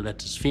engaged to her,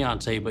 that's his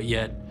fiancée, but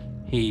yet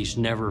he's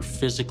never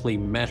physically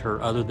met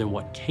her other than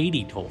what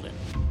Katie told him.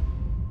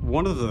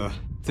 One of the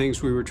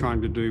things we were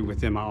trying to do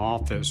within my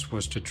office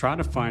was to try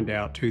to find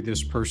out who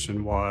this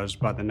person was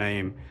by the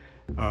name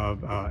of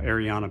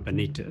Ariana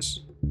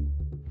Benitez,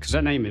 because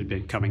that name had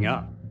been coming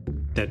up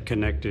that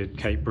connected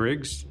Kate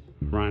Briggs,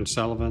 Ryan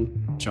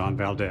Sullivan, John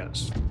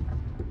Valdez.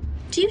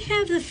 Do you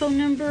have the phone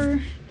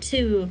number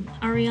to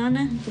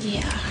Ariana?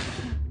 Yeah.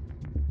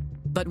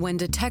 But when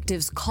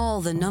detectives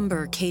call the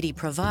number Katie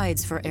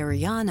provides for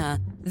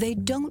Ariana, they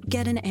don't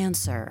get an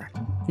answer.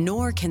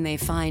 Nor can they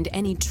find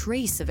any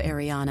trace of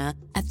Ariana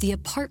at the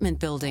apartment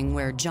building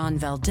where John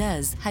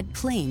Valdez had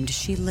claimed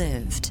she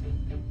lived.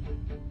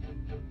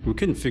 We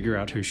couldn't figure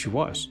out who she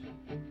was.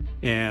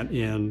 And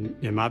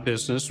in my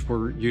business,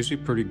 we're usually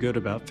pretty good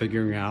about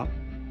figuring out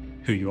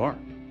who you are.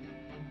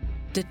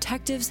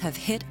 Detectives have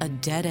hit a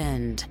dead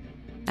end.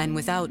 And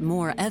without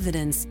more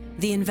evidence,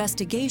 the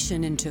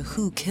investigation into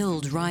who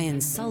killed Ryan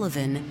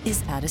Sullivan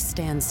is at a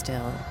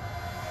standstill.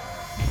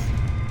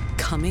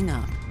 Coming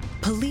up,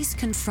 police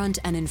confront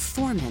an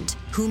informant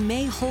who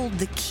may hold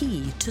the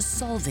key to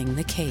solving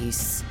the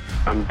case.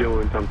 I'm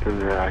doing something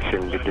that I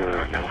shouldn't be doing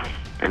right now,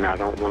 and I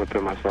don't want to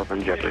put myself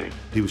in jeopardy.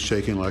 He was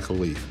shaking like a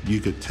leaf. You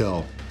could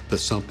tell that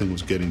something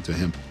was getting to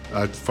him.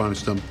 I finally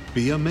told him,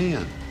 be a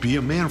man. Be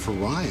a man for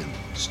Ryan.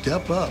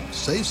 Step up.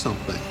 Say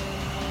something.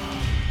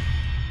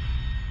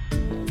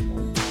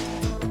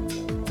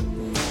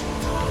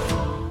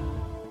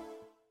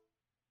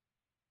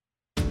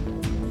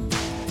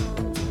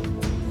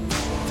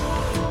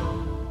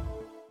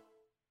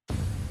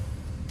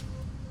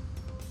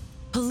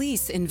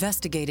 Police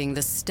investigating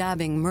the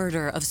stabbing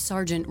murder of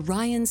Sergeant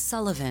Ryan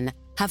Sullivan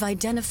have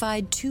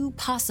identified two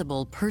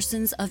possible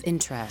persons of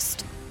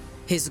interest: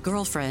 his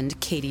girlfriend,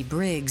 Katie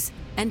Briggs,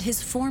 and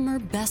his former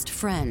best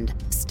friend,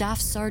 Staff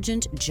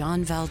Sergeant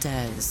John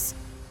Valdez.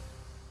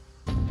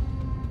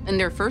 In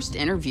their first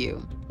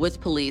interview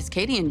with police,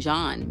 Katie and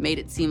John made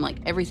it seem like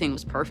everything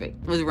was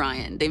perfect with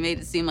Ryan. They made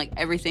it seem like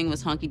everything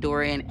was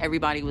hunky-dory and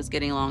everybody was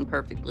getting along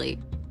perfectly.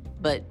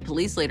 But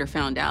police later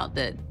found out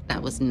that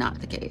that was not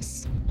the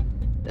case.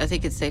 I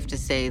think it's safe to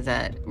say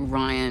that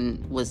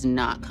Ryan was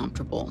not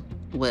comfortable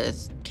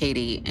with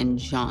Katie and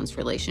John's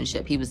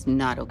relationship. He was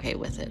not okay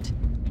with it.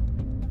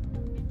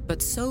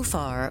 But so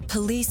far,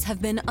 police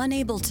have been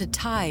unable to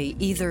tie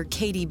either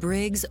Katie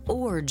Briggs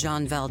or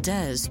John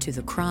Valdez to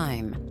the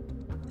crime.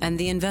 And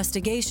the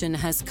investigation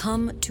has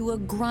come to a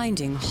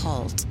grinding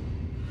halt.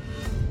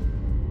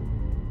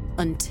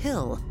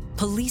 Until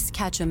police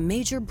catch a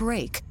major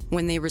break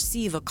when they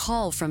receive a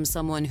call from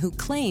someone who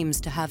claims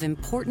to have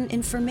important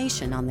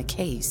information on the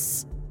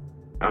case.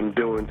 I'm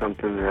doing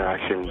something that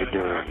I shouldn't be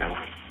doing right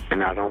now,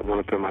 and I don't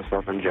want to put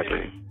myself in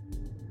jeopardy.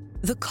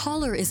 The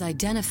caller is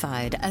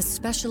identified as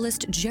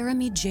Specialist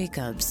Jeremy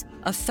Jacobs,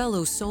 a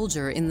fellow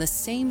soldier in the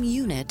same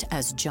unit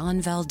as John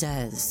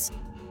Valdez.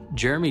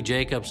 Jeremy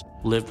Jacobs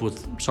lived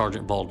with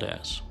Sergeant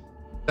Valdez.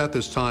 At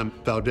this time,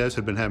 Valdez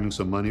had been having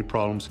some money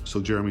problems,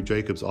 so Jeremy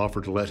Jacobs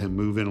offered to let him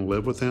move in and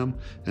live with him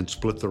and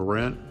split the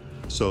rent.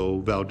 So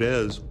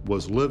Valdez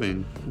was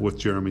living with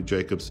Jeremy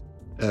Jacobs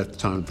at the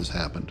time this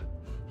happened.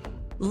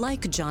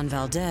 Like John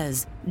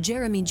Valdez,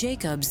 Jeremy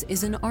Jacobs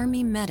is an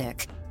Army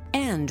medic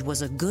and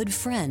was a good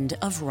friend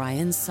of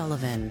Ryan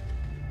Sullivan.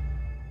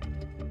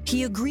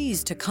 He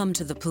agrees to come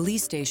to the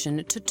police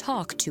station to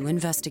talk to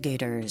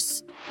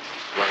investigators.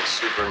 I'm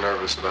super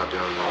nervous about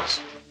doing this.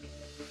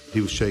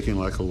 He was shaking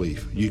like a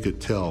leaf. You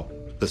could tell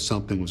that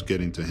something was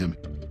getting to him.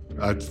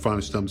 I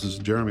finally stopped and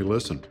said, Jeremy,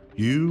 listen,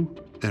 you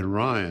and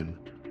Ryan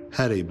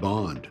had a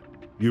bond.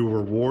 You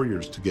were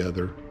warriors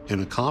together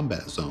in a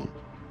combat zone.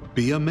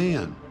 Be a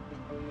man.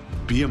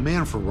 Be a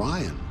man for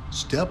Ryan.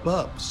 Step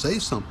up. Say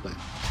something.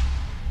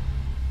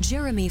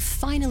 Jeremy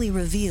finally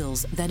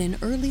reveals that in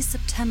early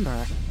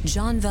September,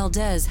 John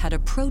Valdez had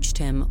approached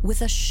him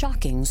with a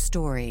shocking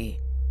story.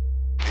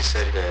 He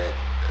said that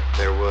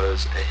there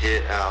was a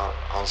hit out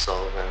on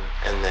Sullivan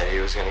and that he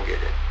was going to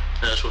get it.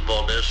 That's what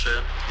Valdez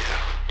said?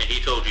 Yeah. And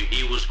he told you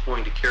he was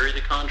going to carry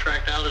the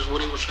contract out, is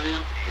what he was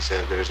saying? He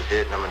said there's a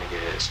hit and I'm going to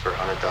get it. It's for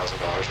 $100,000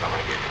 and I'm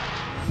going to get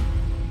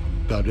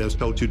it. Valdez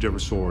told two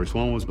different stories.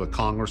 One was a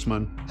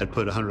congressman had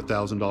put a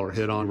 $100,000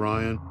 hit on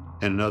Ryan,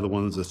 and another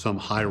one was that some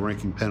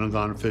high-ranking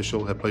Pentagon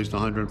official had placed a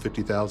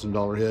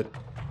 $150,000 hit.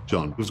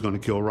 John was going to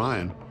kill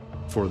Ryan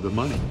for the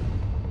money.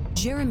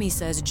 Jeremy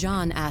says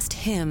John asked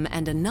him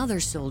and another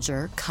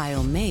soldier,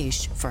 Kyle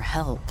Maish, for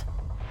help.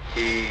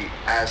 He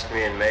asked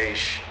me and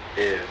Maish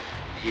if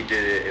he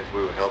did it, if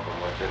we would help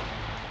him with it.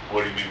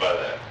 What do you mean by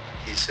that?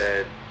 He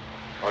said,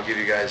 I'll give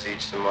you guys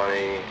each some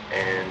money,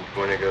 and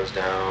when it goes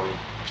down,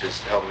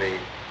 just help me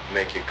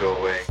make it go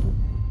away.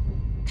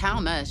 Kyle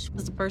Maish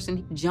was the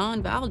person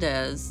John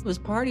Valdez was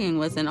partying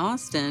with in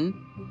Austin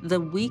the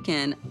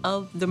weekend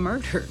of the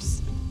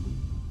murders.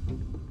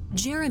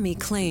 Jeremy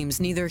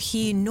claims neither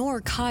he nor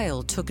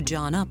Kyle took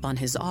John up on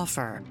his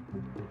offer,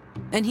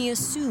 and he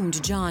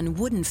assumed John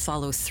wouldn't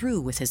follow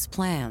through with his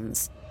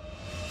plans.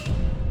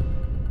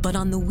 But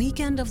on the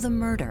weekend of the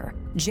murder,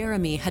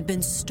 Jeremy had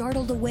been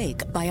startled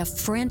awake by a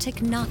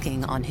frantic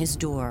knocking on his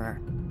door.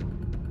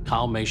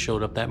 Kyle May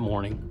showed up that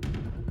morning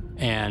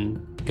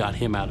and got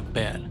him out of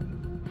bed.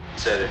 He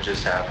said it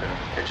just happened.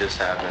 It just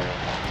happened.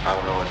 I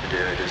don't know what to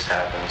do. It just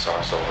happened,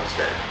 so Sullivan's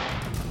dead.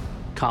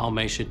 Kyle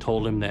Maish had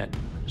told him that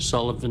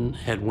Sullivan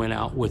had went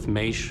out with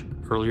Maish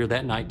earlier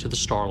that night to the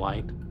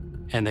Starlight,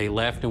 and they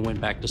left and went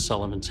back to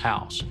Sullivan's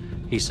house.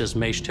 He says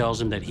Maish tells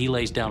him that he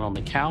lays down on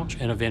the couch,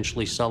 and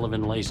eventually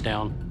Sullivan lays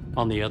down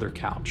on the other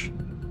couch.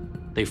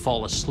 They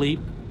fall asleep,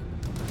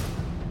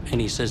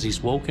 and he says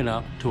he's woken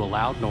up to a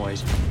loud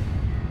noise,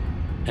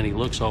 and he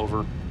looks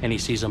over, and he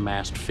sees a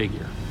masked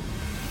figure.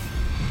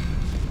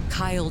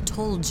 Kyle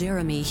told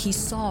Jeremy he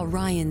saw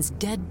Ryan's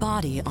dead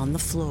body on the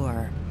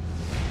floor.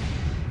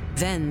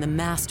 Then the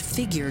masked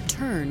figure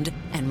turned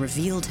and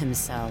revealed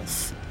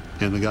himself.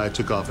 And the guy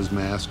took off his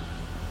mask,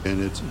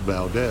 and it's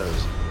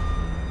Valdez.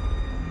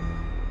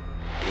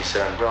 He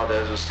said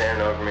Valdez was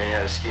standing over me,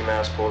 had a ski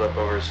mask pulled up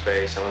over his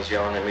face, and was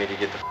yelling at me to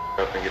get the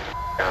up and get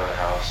the out of the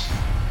house.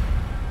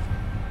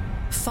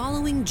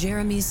 Following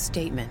Jeremy's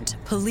statement,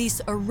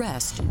 police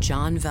arrest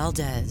John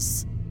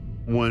Valdez.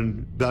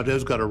 When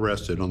Valdez got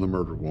arrested on the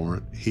murder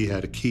warrant, he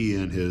had a key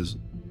in his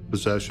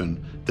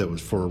possession that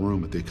was for a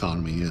room at the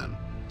Economy Inn.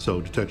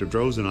 So Detective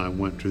Droz and I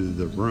went to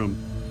the room.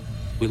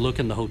 We look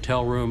in the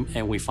hotel room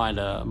and we find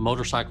a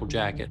motorcycle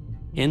jacket.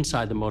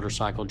 Inside the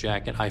motorcycle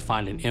jacket, I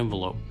find an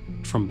envelope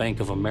from Bank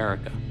of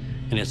America,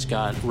 and it's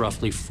got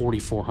roughly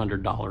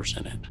 $4,400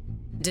 in it.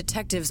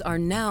 Detectives are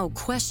now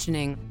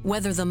questioning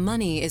whether the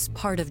money is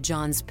part of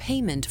John's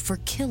payment for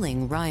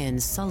killing Ryan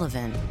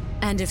Sullivan.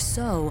 And if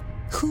so,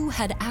 who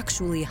had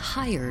actually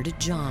hired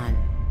John?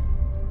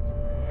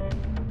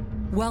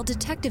 While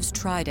detectives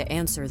try to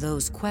answer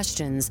those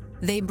questions,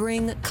 they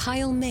bring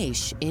Kyle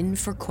Maish in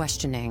for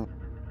questioning.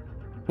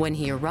 When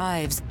he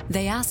arrives,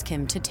 they ask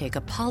him to take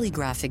a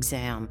polygraph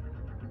exam.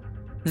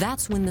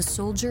 That's when the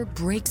soldier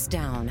breaks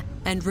down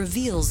and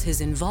reveals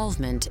his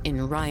involvement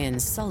in Ryan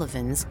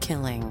Sullivan's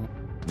killing.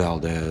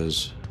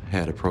 Valdez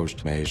had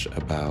approached Maish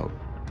about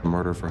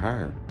murder for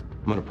hire.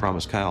 I'm going to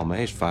promise Kyle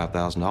Maish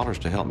 $5,000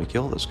 to help me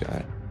kill this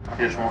guy.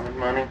 You just wanted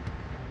money?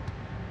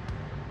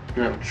 Is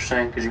that what you're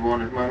saying, because you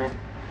wanted money?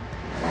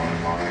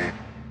 Wanted money.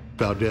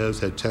 Valdez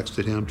had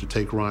texted him to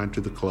take Ryan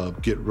to the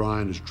club, get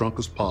Ryan as drunk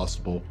as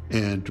possible,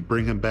 and to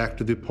bring him back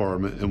to the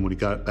apartment. And when he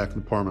got back to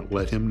the apartment,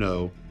 let him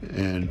know.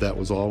 And that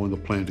was all in the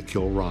plan to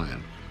kill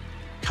Ryan.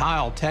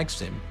 Kyle texts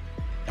him,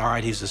 all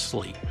right, he's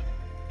asleep.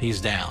 He's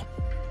down.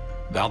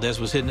 Valdez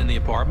was hidden in the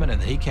apartment, and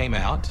then he came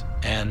out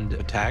and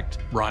attacked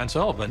Ryan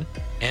Sullivan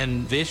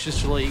and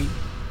viciously,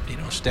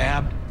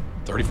 stabbed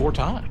 34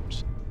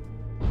 times.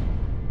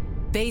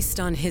 Based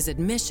on his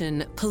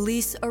admission,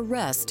 police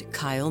arrest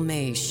Kyle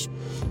Maish.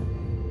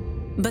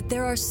 But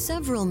there are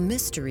several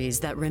mysteries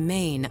that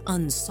remain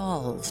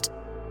unsolved.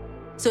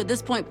 So at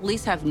this point,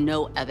 police have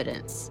no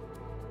evidence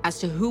as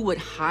to who would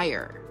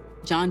hire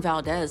John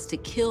Valdez to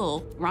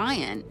kill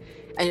Ryan.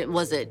 And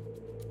was it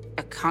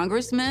a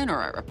congressman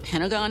or a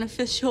Pentagon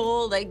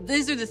official?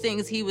 These are the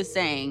things he was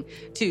saying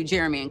to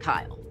Jeremy and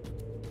Kyle.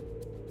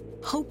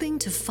 Hoping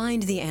to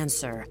find the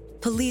answer,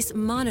 police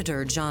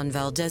monitor John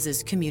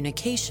Valdez's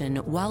communication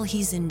while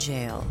he's in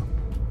jail.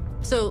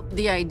 So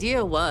the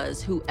idea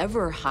was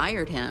whoever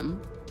hired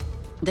him,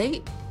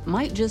 they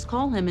might just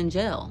call him in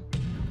jail.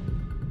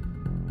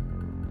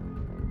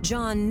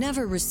 John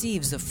never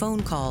receives a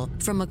phone call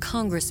from a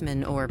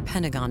congressman or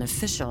Pentagon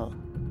official.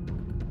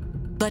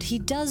 But he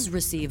does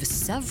receive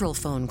several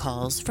phone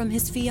calls from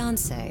his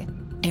fiancée,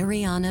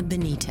 Ariana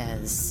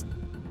Benitez.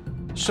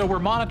 So we're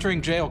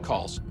monitoring jail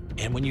calls,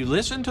 and when you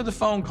listen to the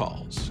phone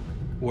calls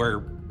where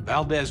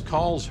Valdez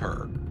calls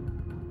her,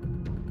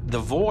 the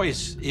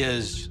voice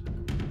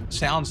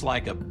sounds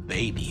like a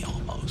baby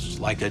almost,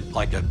 like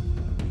a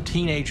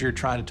teenager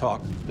trying to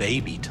talk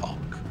baby talk.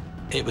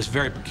 It was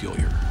very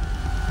peculiar.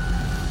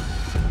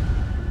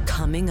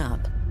 Coming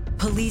up,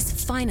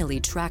 police finally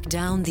track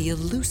down the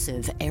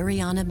elusive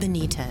Ariana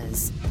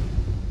Benitez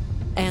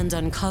and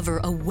uncover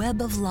a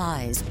web of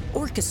lies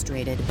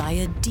orchestrated by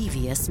a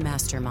devious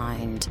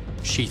mastermind.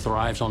 She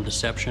thrives on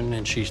deception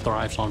and she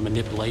thrives on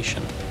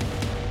manipulation.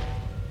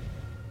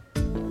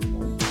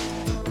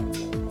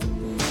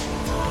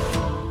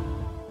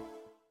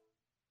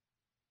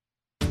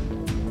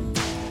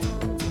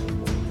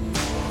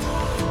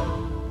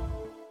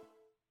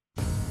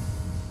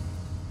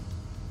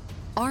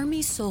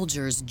 Army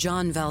soldiers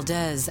John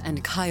Valdez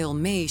and Kyle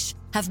Maish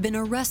have been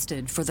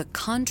arrested for the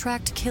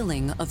contract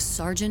killing of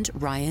Sergeant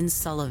Ryan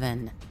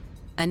Sullivan.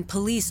 And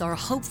police are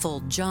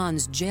hopeful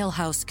John's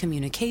jailhouse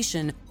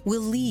communication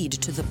will lead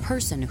to the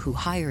person who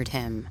hired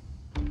him.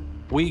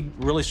 We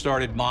really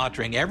started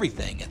monitoring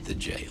everything at the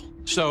jail.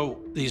 So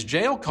these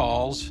jail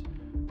calls,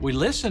 we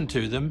listen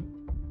to them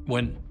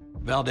when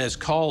Valdez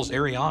calls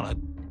Ariana.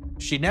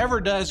 She never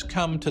does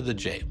come to the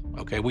jail,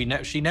 okay?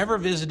 She never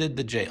visited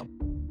the jail.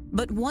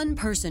 But one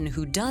person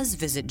who does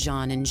visit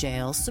John in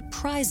jail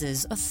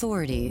surprises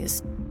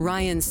authorities: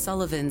 Ryan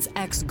Sullivan's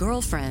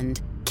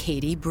ex-girlfriend,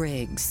 Katie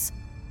Briggs.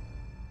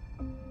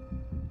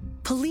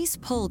 Police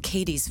pull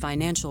Katie's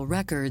financial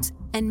records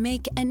and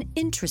make an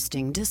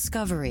interesting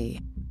discovery.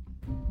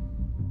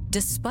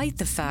 Despite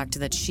the fact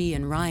that she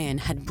and Ryan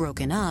had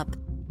broken up,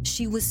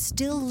 she was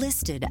still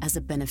listed as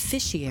a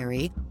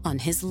beneficiary on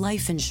his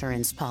life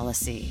insurance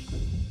policy.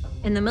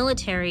 In the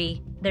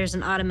military, there's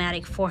an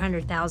automatic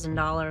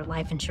 $400,000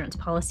 life insurance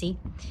policy,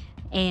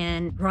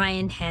 and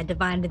Ryan had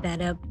divided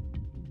that up.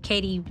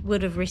 Katie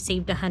would have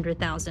received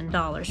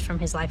 $100,000 from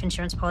his life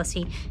insurance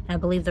policy, and I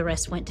believe the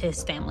rest went to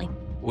his family.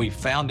 We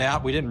found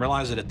out, we didn't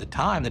realize it at the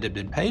time that it had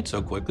been paid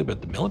so quickly, but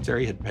the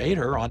military had paid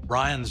her on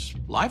Ryan's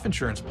life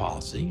insurance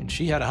policy, and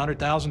she had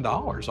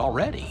 $100,000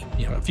 already,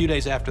 a few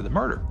days after the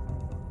murder.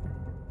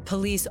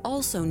 Police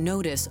also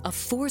notice a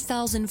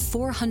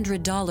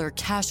 $4,400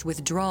 cash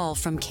withdrawal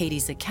from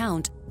Katie's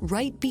account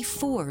right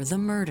before the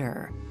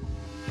murder.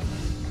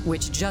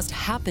 which just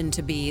happened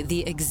to be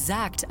the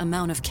exact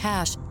amount of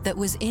cash that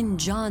was in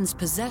John's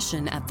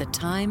possession at the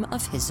time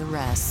of his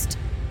arrest.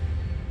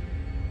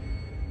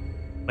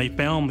 They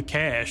found the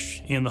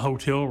cash in the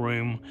hotel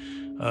room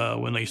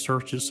when they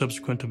searched it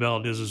subsequent to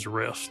Valdez's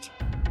arrest.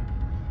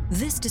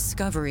 This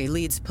discovery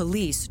leads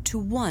police to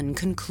one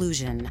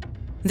conclusion.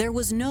 There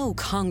was no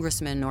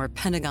congressman or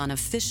Pentagon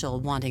official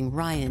wanting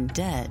Ryan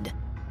dead.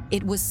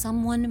 It was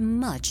someone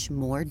much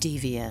more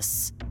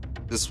devious.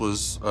 This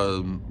was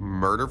a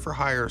murder for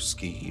hire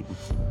scheme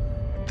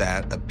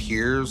that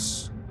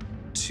appears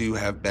to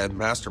have been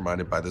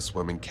masterminded by this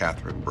woman,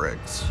 Catherine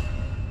Briggs.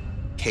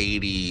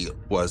 Katie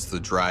was the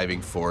driving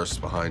force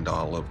behind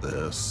all of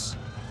this.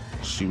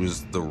 She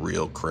was the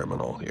real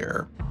criminal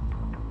here.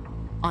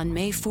 On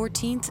May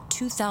 14th,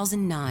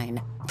 2009,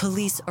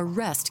 police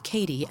arrest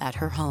Katie at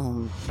her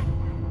home.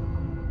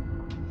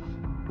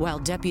 While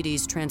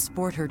deputies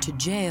transport her to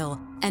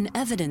jail, an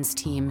evidence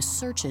team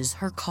searches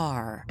her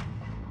car.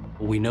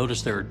 We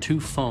noticed there are 2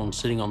 phones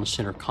sitting on the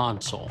center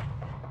console.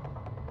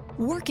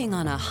 Working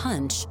on a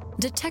hunch,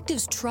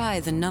 detectives try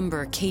the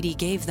number Katie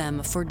gave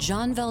them for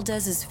John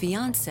Valdez's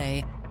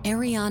fiancée,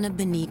 Ariana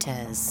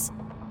Benitez.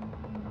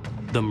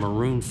 The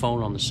maroon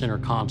phone on the center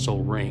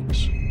console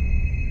rings.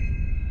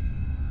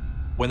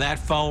 When that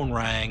phone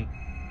rang,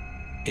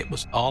 it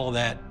was all of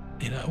that,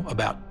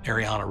 about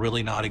Ariana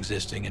really not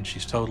existing and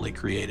she's totally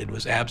created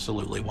was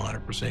absolutely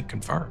 100%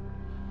 confirmed.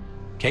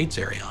 Kate's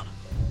Ariana.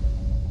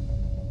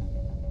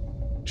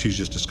 She's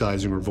just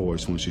disguising her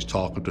voice when she's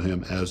talking to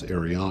him as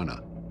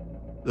Ariana.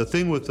 The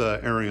thing with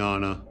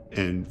Ariana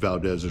and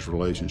Valdez's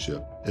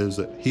relationship is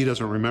that he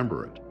doesn't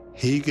remember it.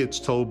 He gets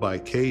told by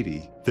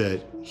Katie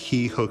that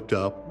he hooked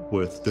up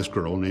with this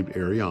girl named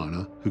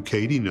Ariana, who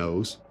Katie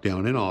knows,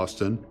 down in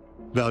Austin.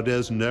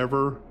 Valdez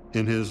never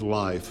in his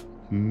life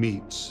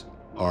meets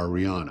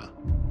Ariana,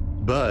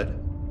 but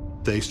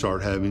they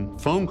start having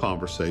phone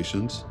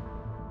conversations.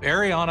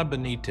 Ariana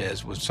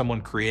Benitez was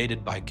someone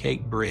created by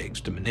Kate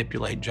Briggs to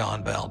manipulate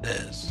John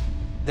Valdez.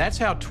 That's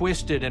how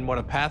twisted and what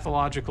a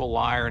pathological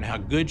liar and how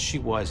good she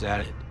was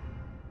at it.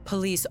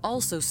 Police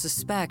also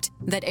suspect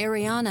that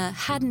Ariana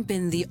hadn't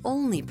been the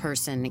only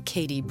person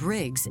Katie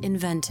Briggs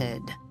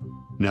invented.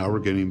 Now we're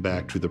getting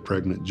back to the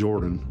pregnant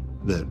Jordan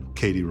that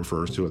Katie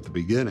refers to at the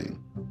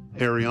beginning.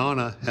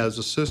 Ariana has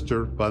a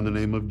sister by the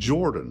name of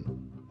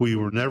Jordan. We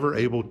were never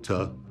able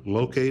to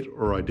locate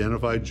or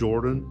identify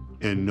Jordan,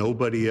 and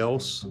nobody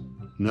else,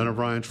 none of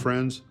Ryan's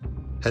friends,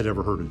 had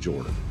ever heard of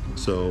Jordan.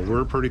 So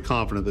we're pretty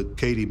confident that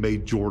Katie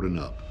made Jordan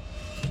up.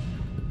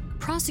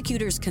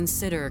 Prosecutors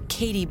consider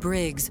Katie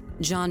Briggs,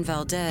 John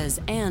Valdez,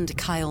 and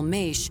Kyle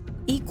Maish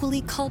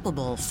equally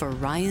culpable for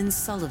Ryan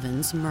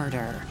Sullivan's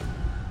murder.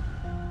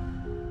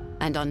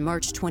 And on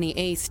March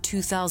 28,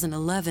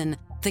 2011,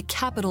 the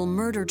capital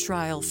murder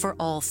trial for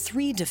all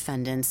 3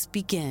 defendants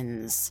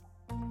begins.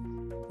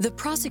 The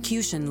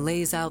prosecution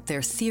lays out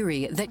their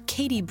theory that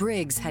Katie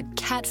Briggs had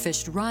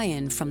catfished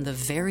Ryan from the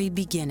very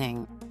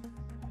beginning.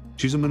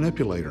 She's a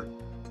manipulator.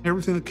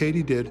 Everything that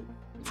Katie did,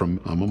 I'm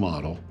a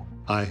model.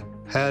 I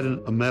had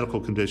a medical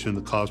condition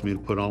that caused me to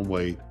put on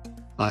weight.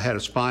 I had a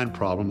spine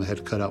problem. I had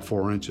to cut out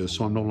 4 inches,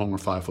 so I'm no longer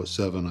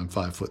 5'7", I'm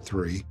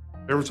 5'3".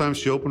 Every time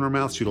she opened her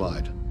mouth, she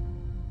lied.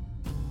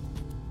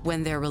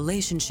 When their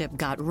relationship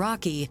got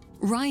rocky,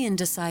 Ryan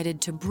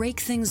decided to break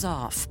things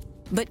off,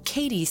 but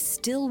Katie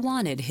still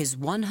wanted his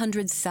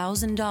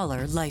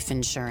 $100,000 life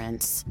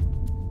insurance.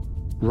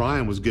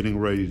 Ryan was getting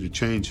ready to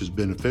change his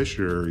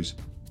beneficiaries,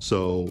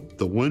 so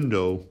the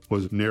window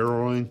was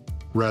narrowing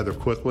rather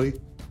quickly.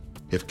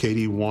 If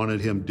Katie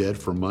wanted him dead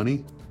for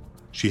money,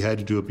 she had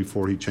to do it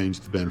before he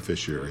changed the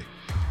beneficiary.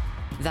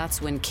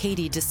 That's when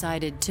Katie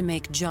decided to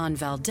make John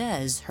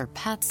Valdez her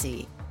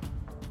patsy.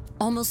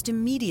 Almost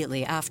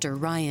immediately after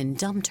Ryan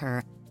dumped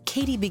her,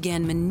 Katie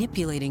began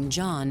manipulating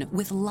John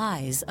with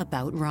lies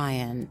about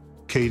Ryan.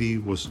 Katie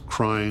was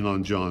crying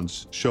on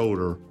John's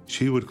shoulder.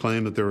 She would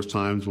claim that there was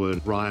times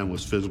when Ryan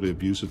was physically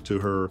abusive to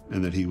her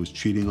and that he was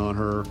cheating on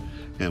her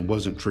and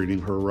wasn't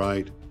treating her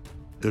right.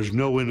 There's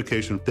no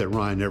indication that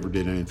Ryan ever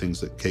did anything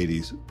that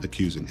Katie's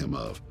accusing him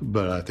of.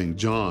 But I think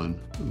John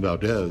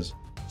Valdez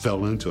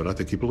fell into it. I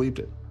think he believed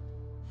it.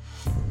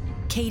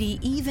 Katie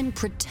even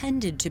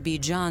pretended to be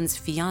John's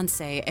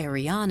fiancée,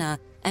 Ariana,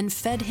 and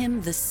fed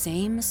him the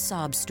same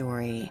sob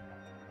story.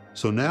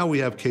 So now we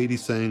have Katie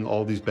saying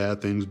all these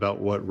bad things about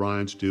what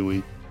Ryan's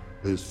doing.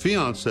 His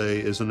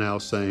fiancée is now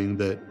saying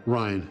that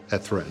Ryan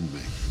had threatened me.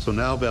 So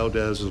now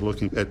Valdez is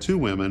looking at 2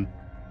 women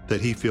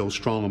that he feels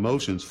strong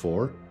emotions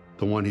for,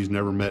 the one he's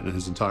never met in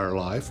his entire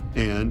life,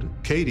 and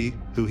Katie,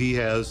 who he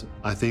has,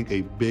 I think,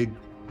 a big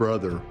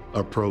brother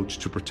approach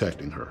to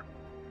protecting her.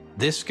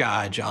 This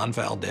guy, John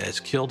Valdez,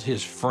 killed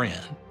his friend,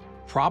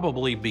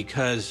 probably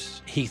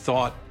because he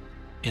thought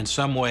in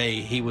some way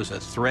he was a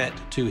threat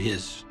to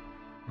his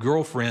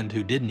girlfriend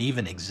who didn't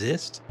even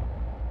exist.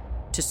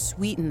 To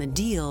sweeten the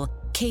deal,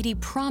 Katie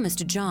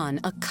promised John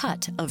a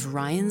cut of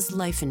Ryan's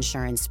life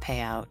insurance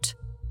payout.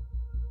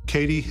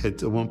 Katie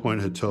had at one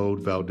point had told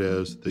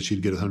Valdez that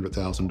she'd get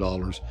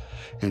 $100,000,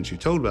 and she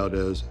told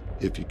Valdez,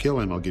 if you kill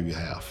him, I'll give you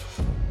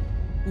half.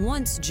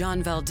 Once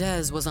John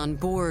Valdez was on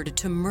board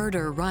to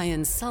murder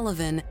Ryan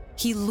Sullivan,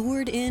 he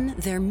lured in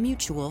their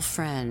mutual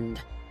friend.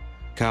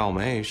 Kyle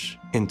Maish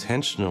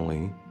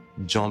intentionally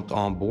jumped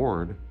on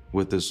board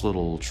with this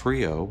little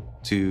trio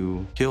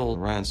to kill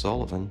Ryan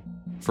Sullivan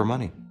for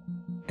money.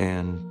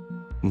 And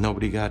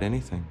nobody got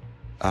anything.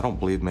 I don't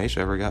believe Maish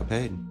ever got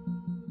paid.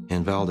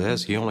 And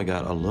Valdez, he only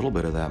got a little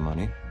bit of that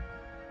money.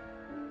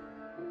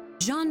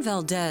 John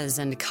Valdez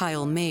and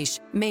Kyle Maish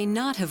may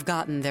not have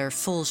gotten their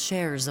full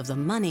shares of the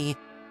money,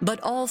 but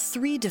all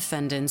three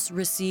defendants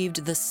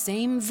received the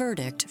same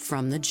verdict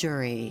from the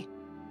jury.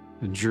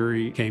 The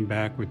jury came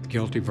back with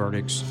guilty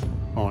verdicts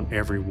on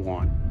every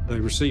one. They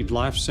received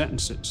life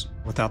sentences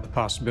without the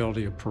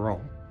possibility of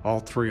parole, all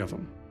three of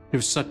them. It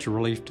was such a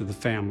relief to the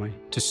family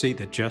to see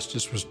that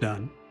justice was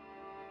done.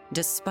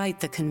 Despite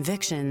the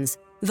convictions,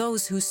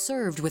 those who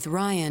served with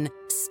Ryan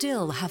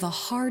still have a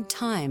hard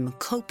time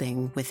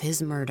coping with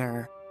his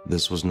murder.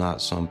 This was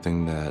not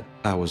something that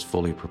I was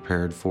fully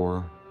prepared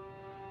for.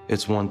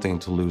 It's one thing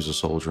to lose a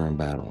soldier in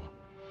battle.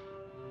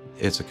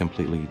 It's a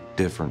completely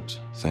different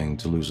thing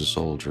to lose a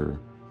soldier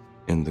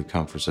in the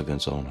comforts of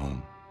its own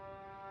home,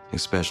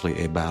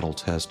 especially a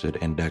battle-tested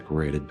and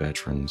decorated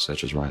veteran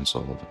such as Ryan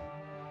Sullivan.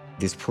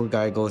 This poor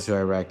guy goes to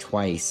Iraq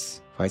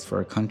twice, fights for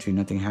our country,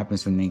 nothing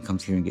happens when he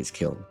comes here and gets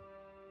killed.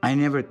 I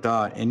never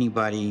thought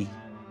anybody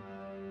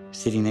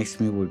sitting next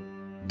to me would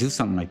do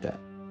something like that.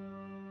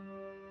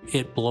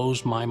 It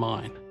blows my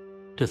mind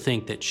to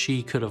think that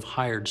she could have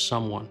hired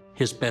someone,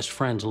 his best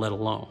friends let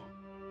alone,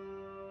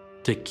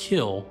 to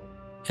kill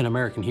an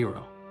American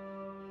hero.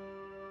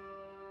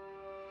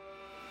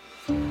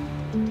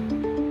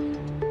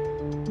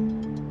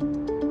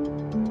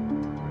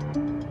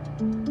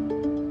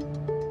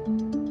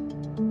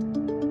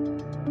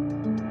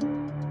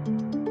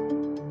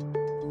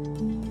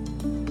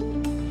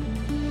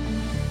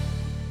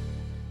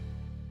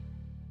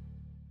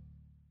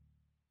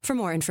 For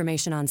more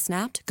information on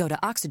Snapped, go to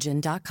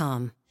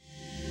Oxygen.com.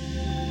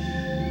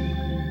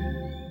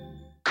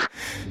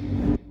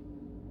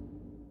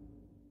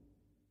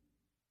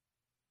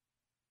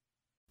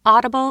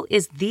 Audible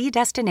is the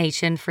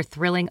destination for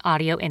thrilling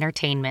audio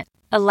entertainment.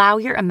 Allow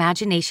your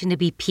imagination to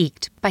be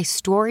piqued by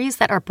stories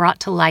that are brought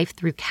to life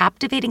through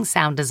captivating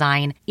sound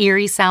design,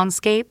 eerie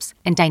soundscapes,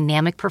 and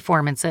dynamic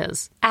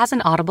performances. As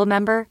an Audible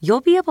member,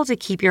 you'll be able to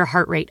keep your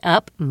heart rate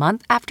up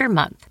month after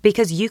month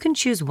because you can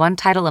choose one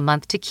title a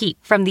month to keep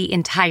from the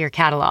entire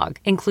catalog,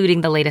 including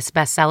the latest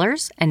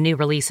bestsellers and new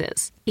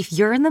releases. If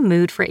you're in the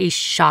mood for a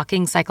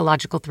shocking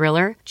psychological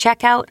thriller,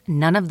 check out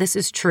None of This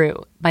Is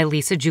True by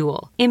Lisa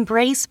Jewell.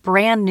 Embrace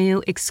brand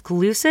new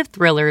exclusive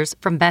thrillers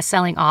from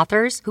best-selling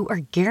authors who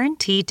are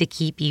guaranteed to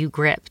keep you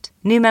gripped.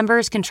 New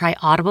members can try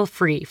Audible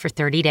free for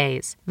 30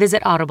 days.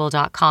 Visit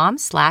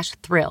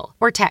audible.com/thrill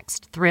or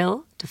text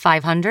thrill to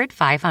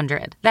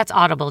 500-500. That's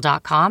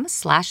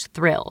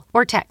audible.com/thrill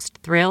or text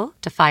thrill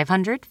to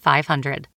 500-500.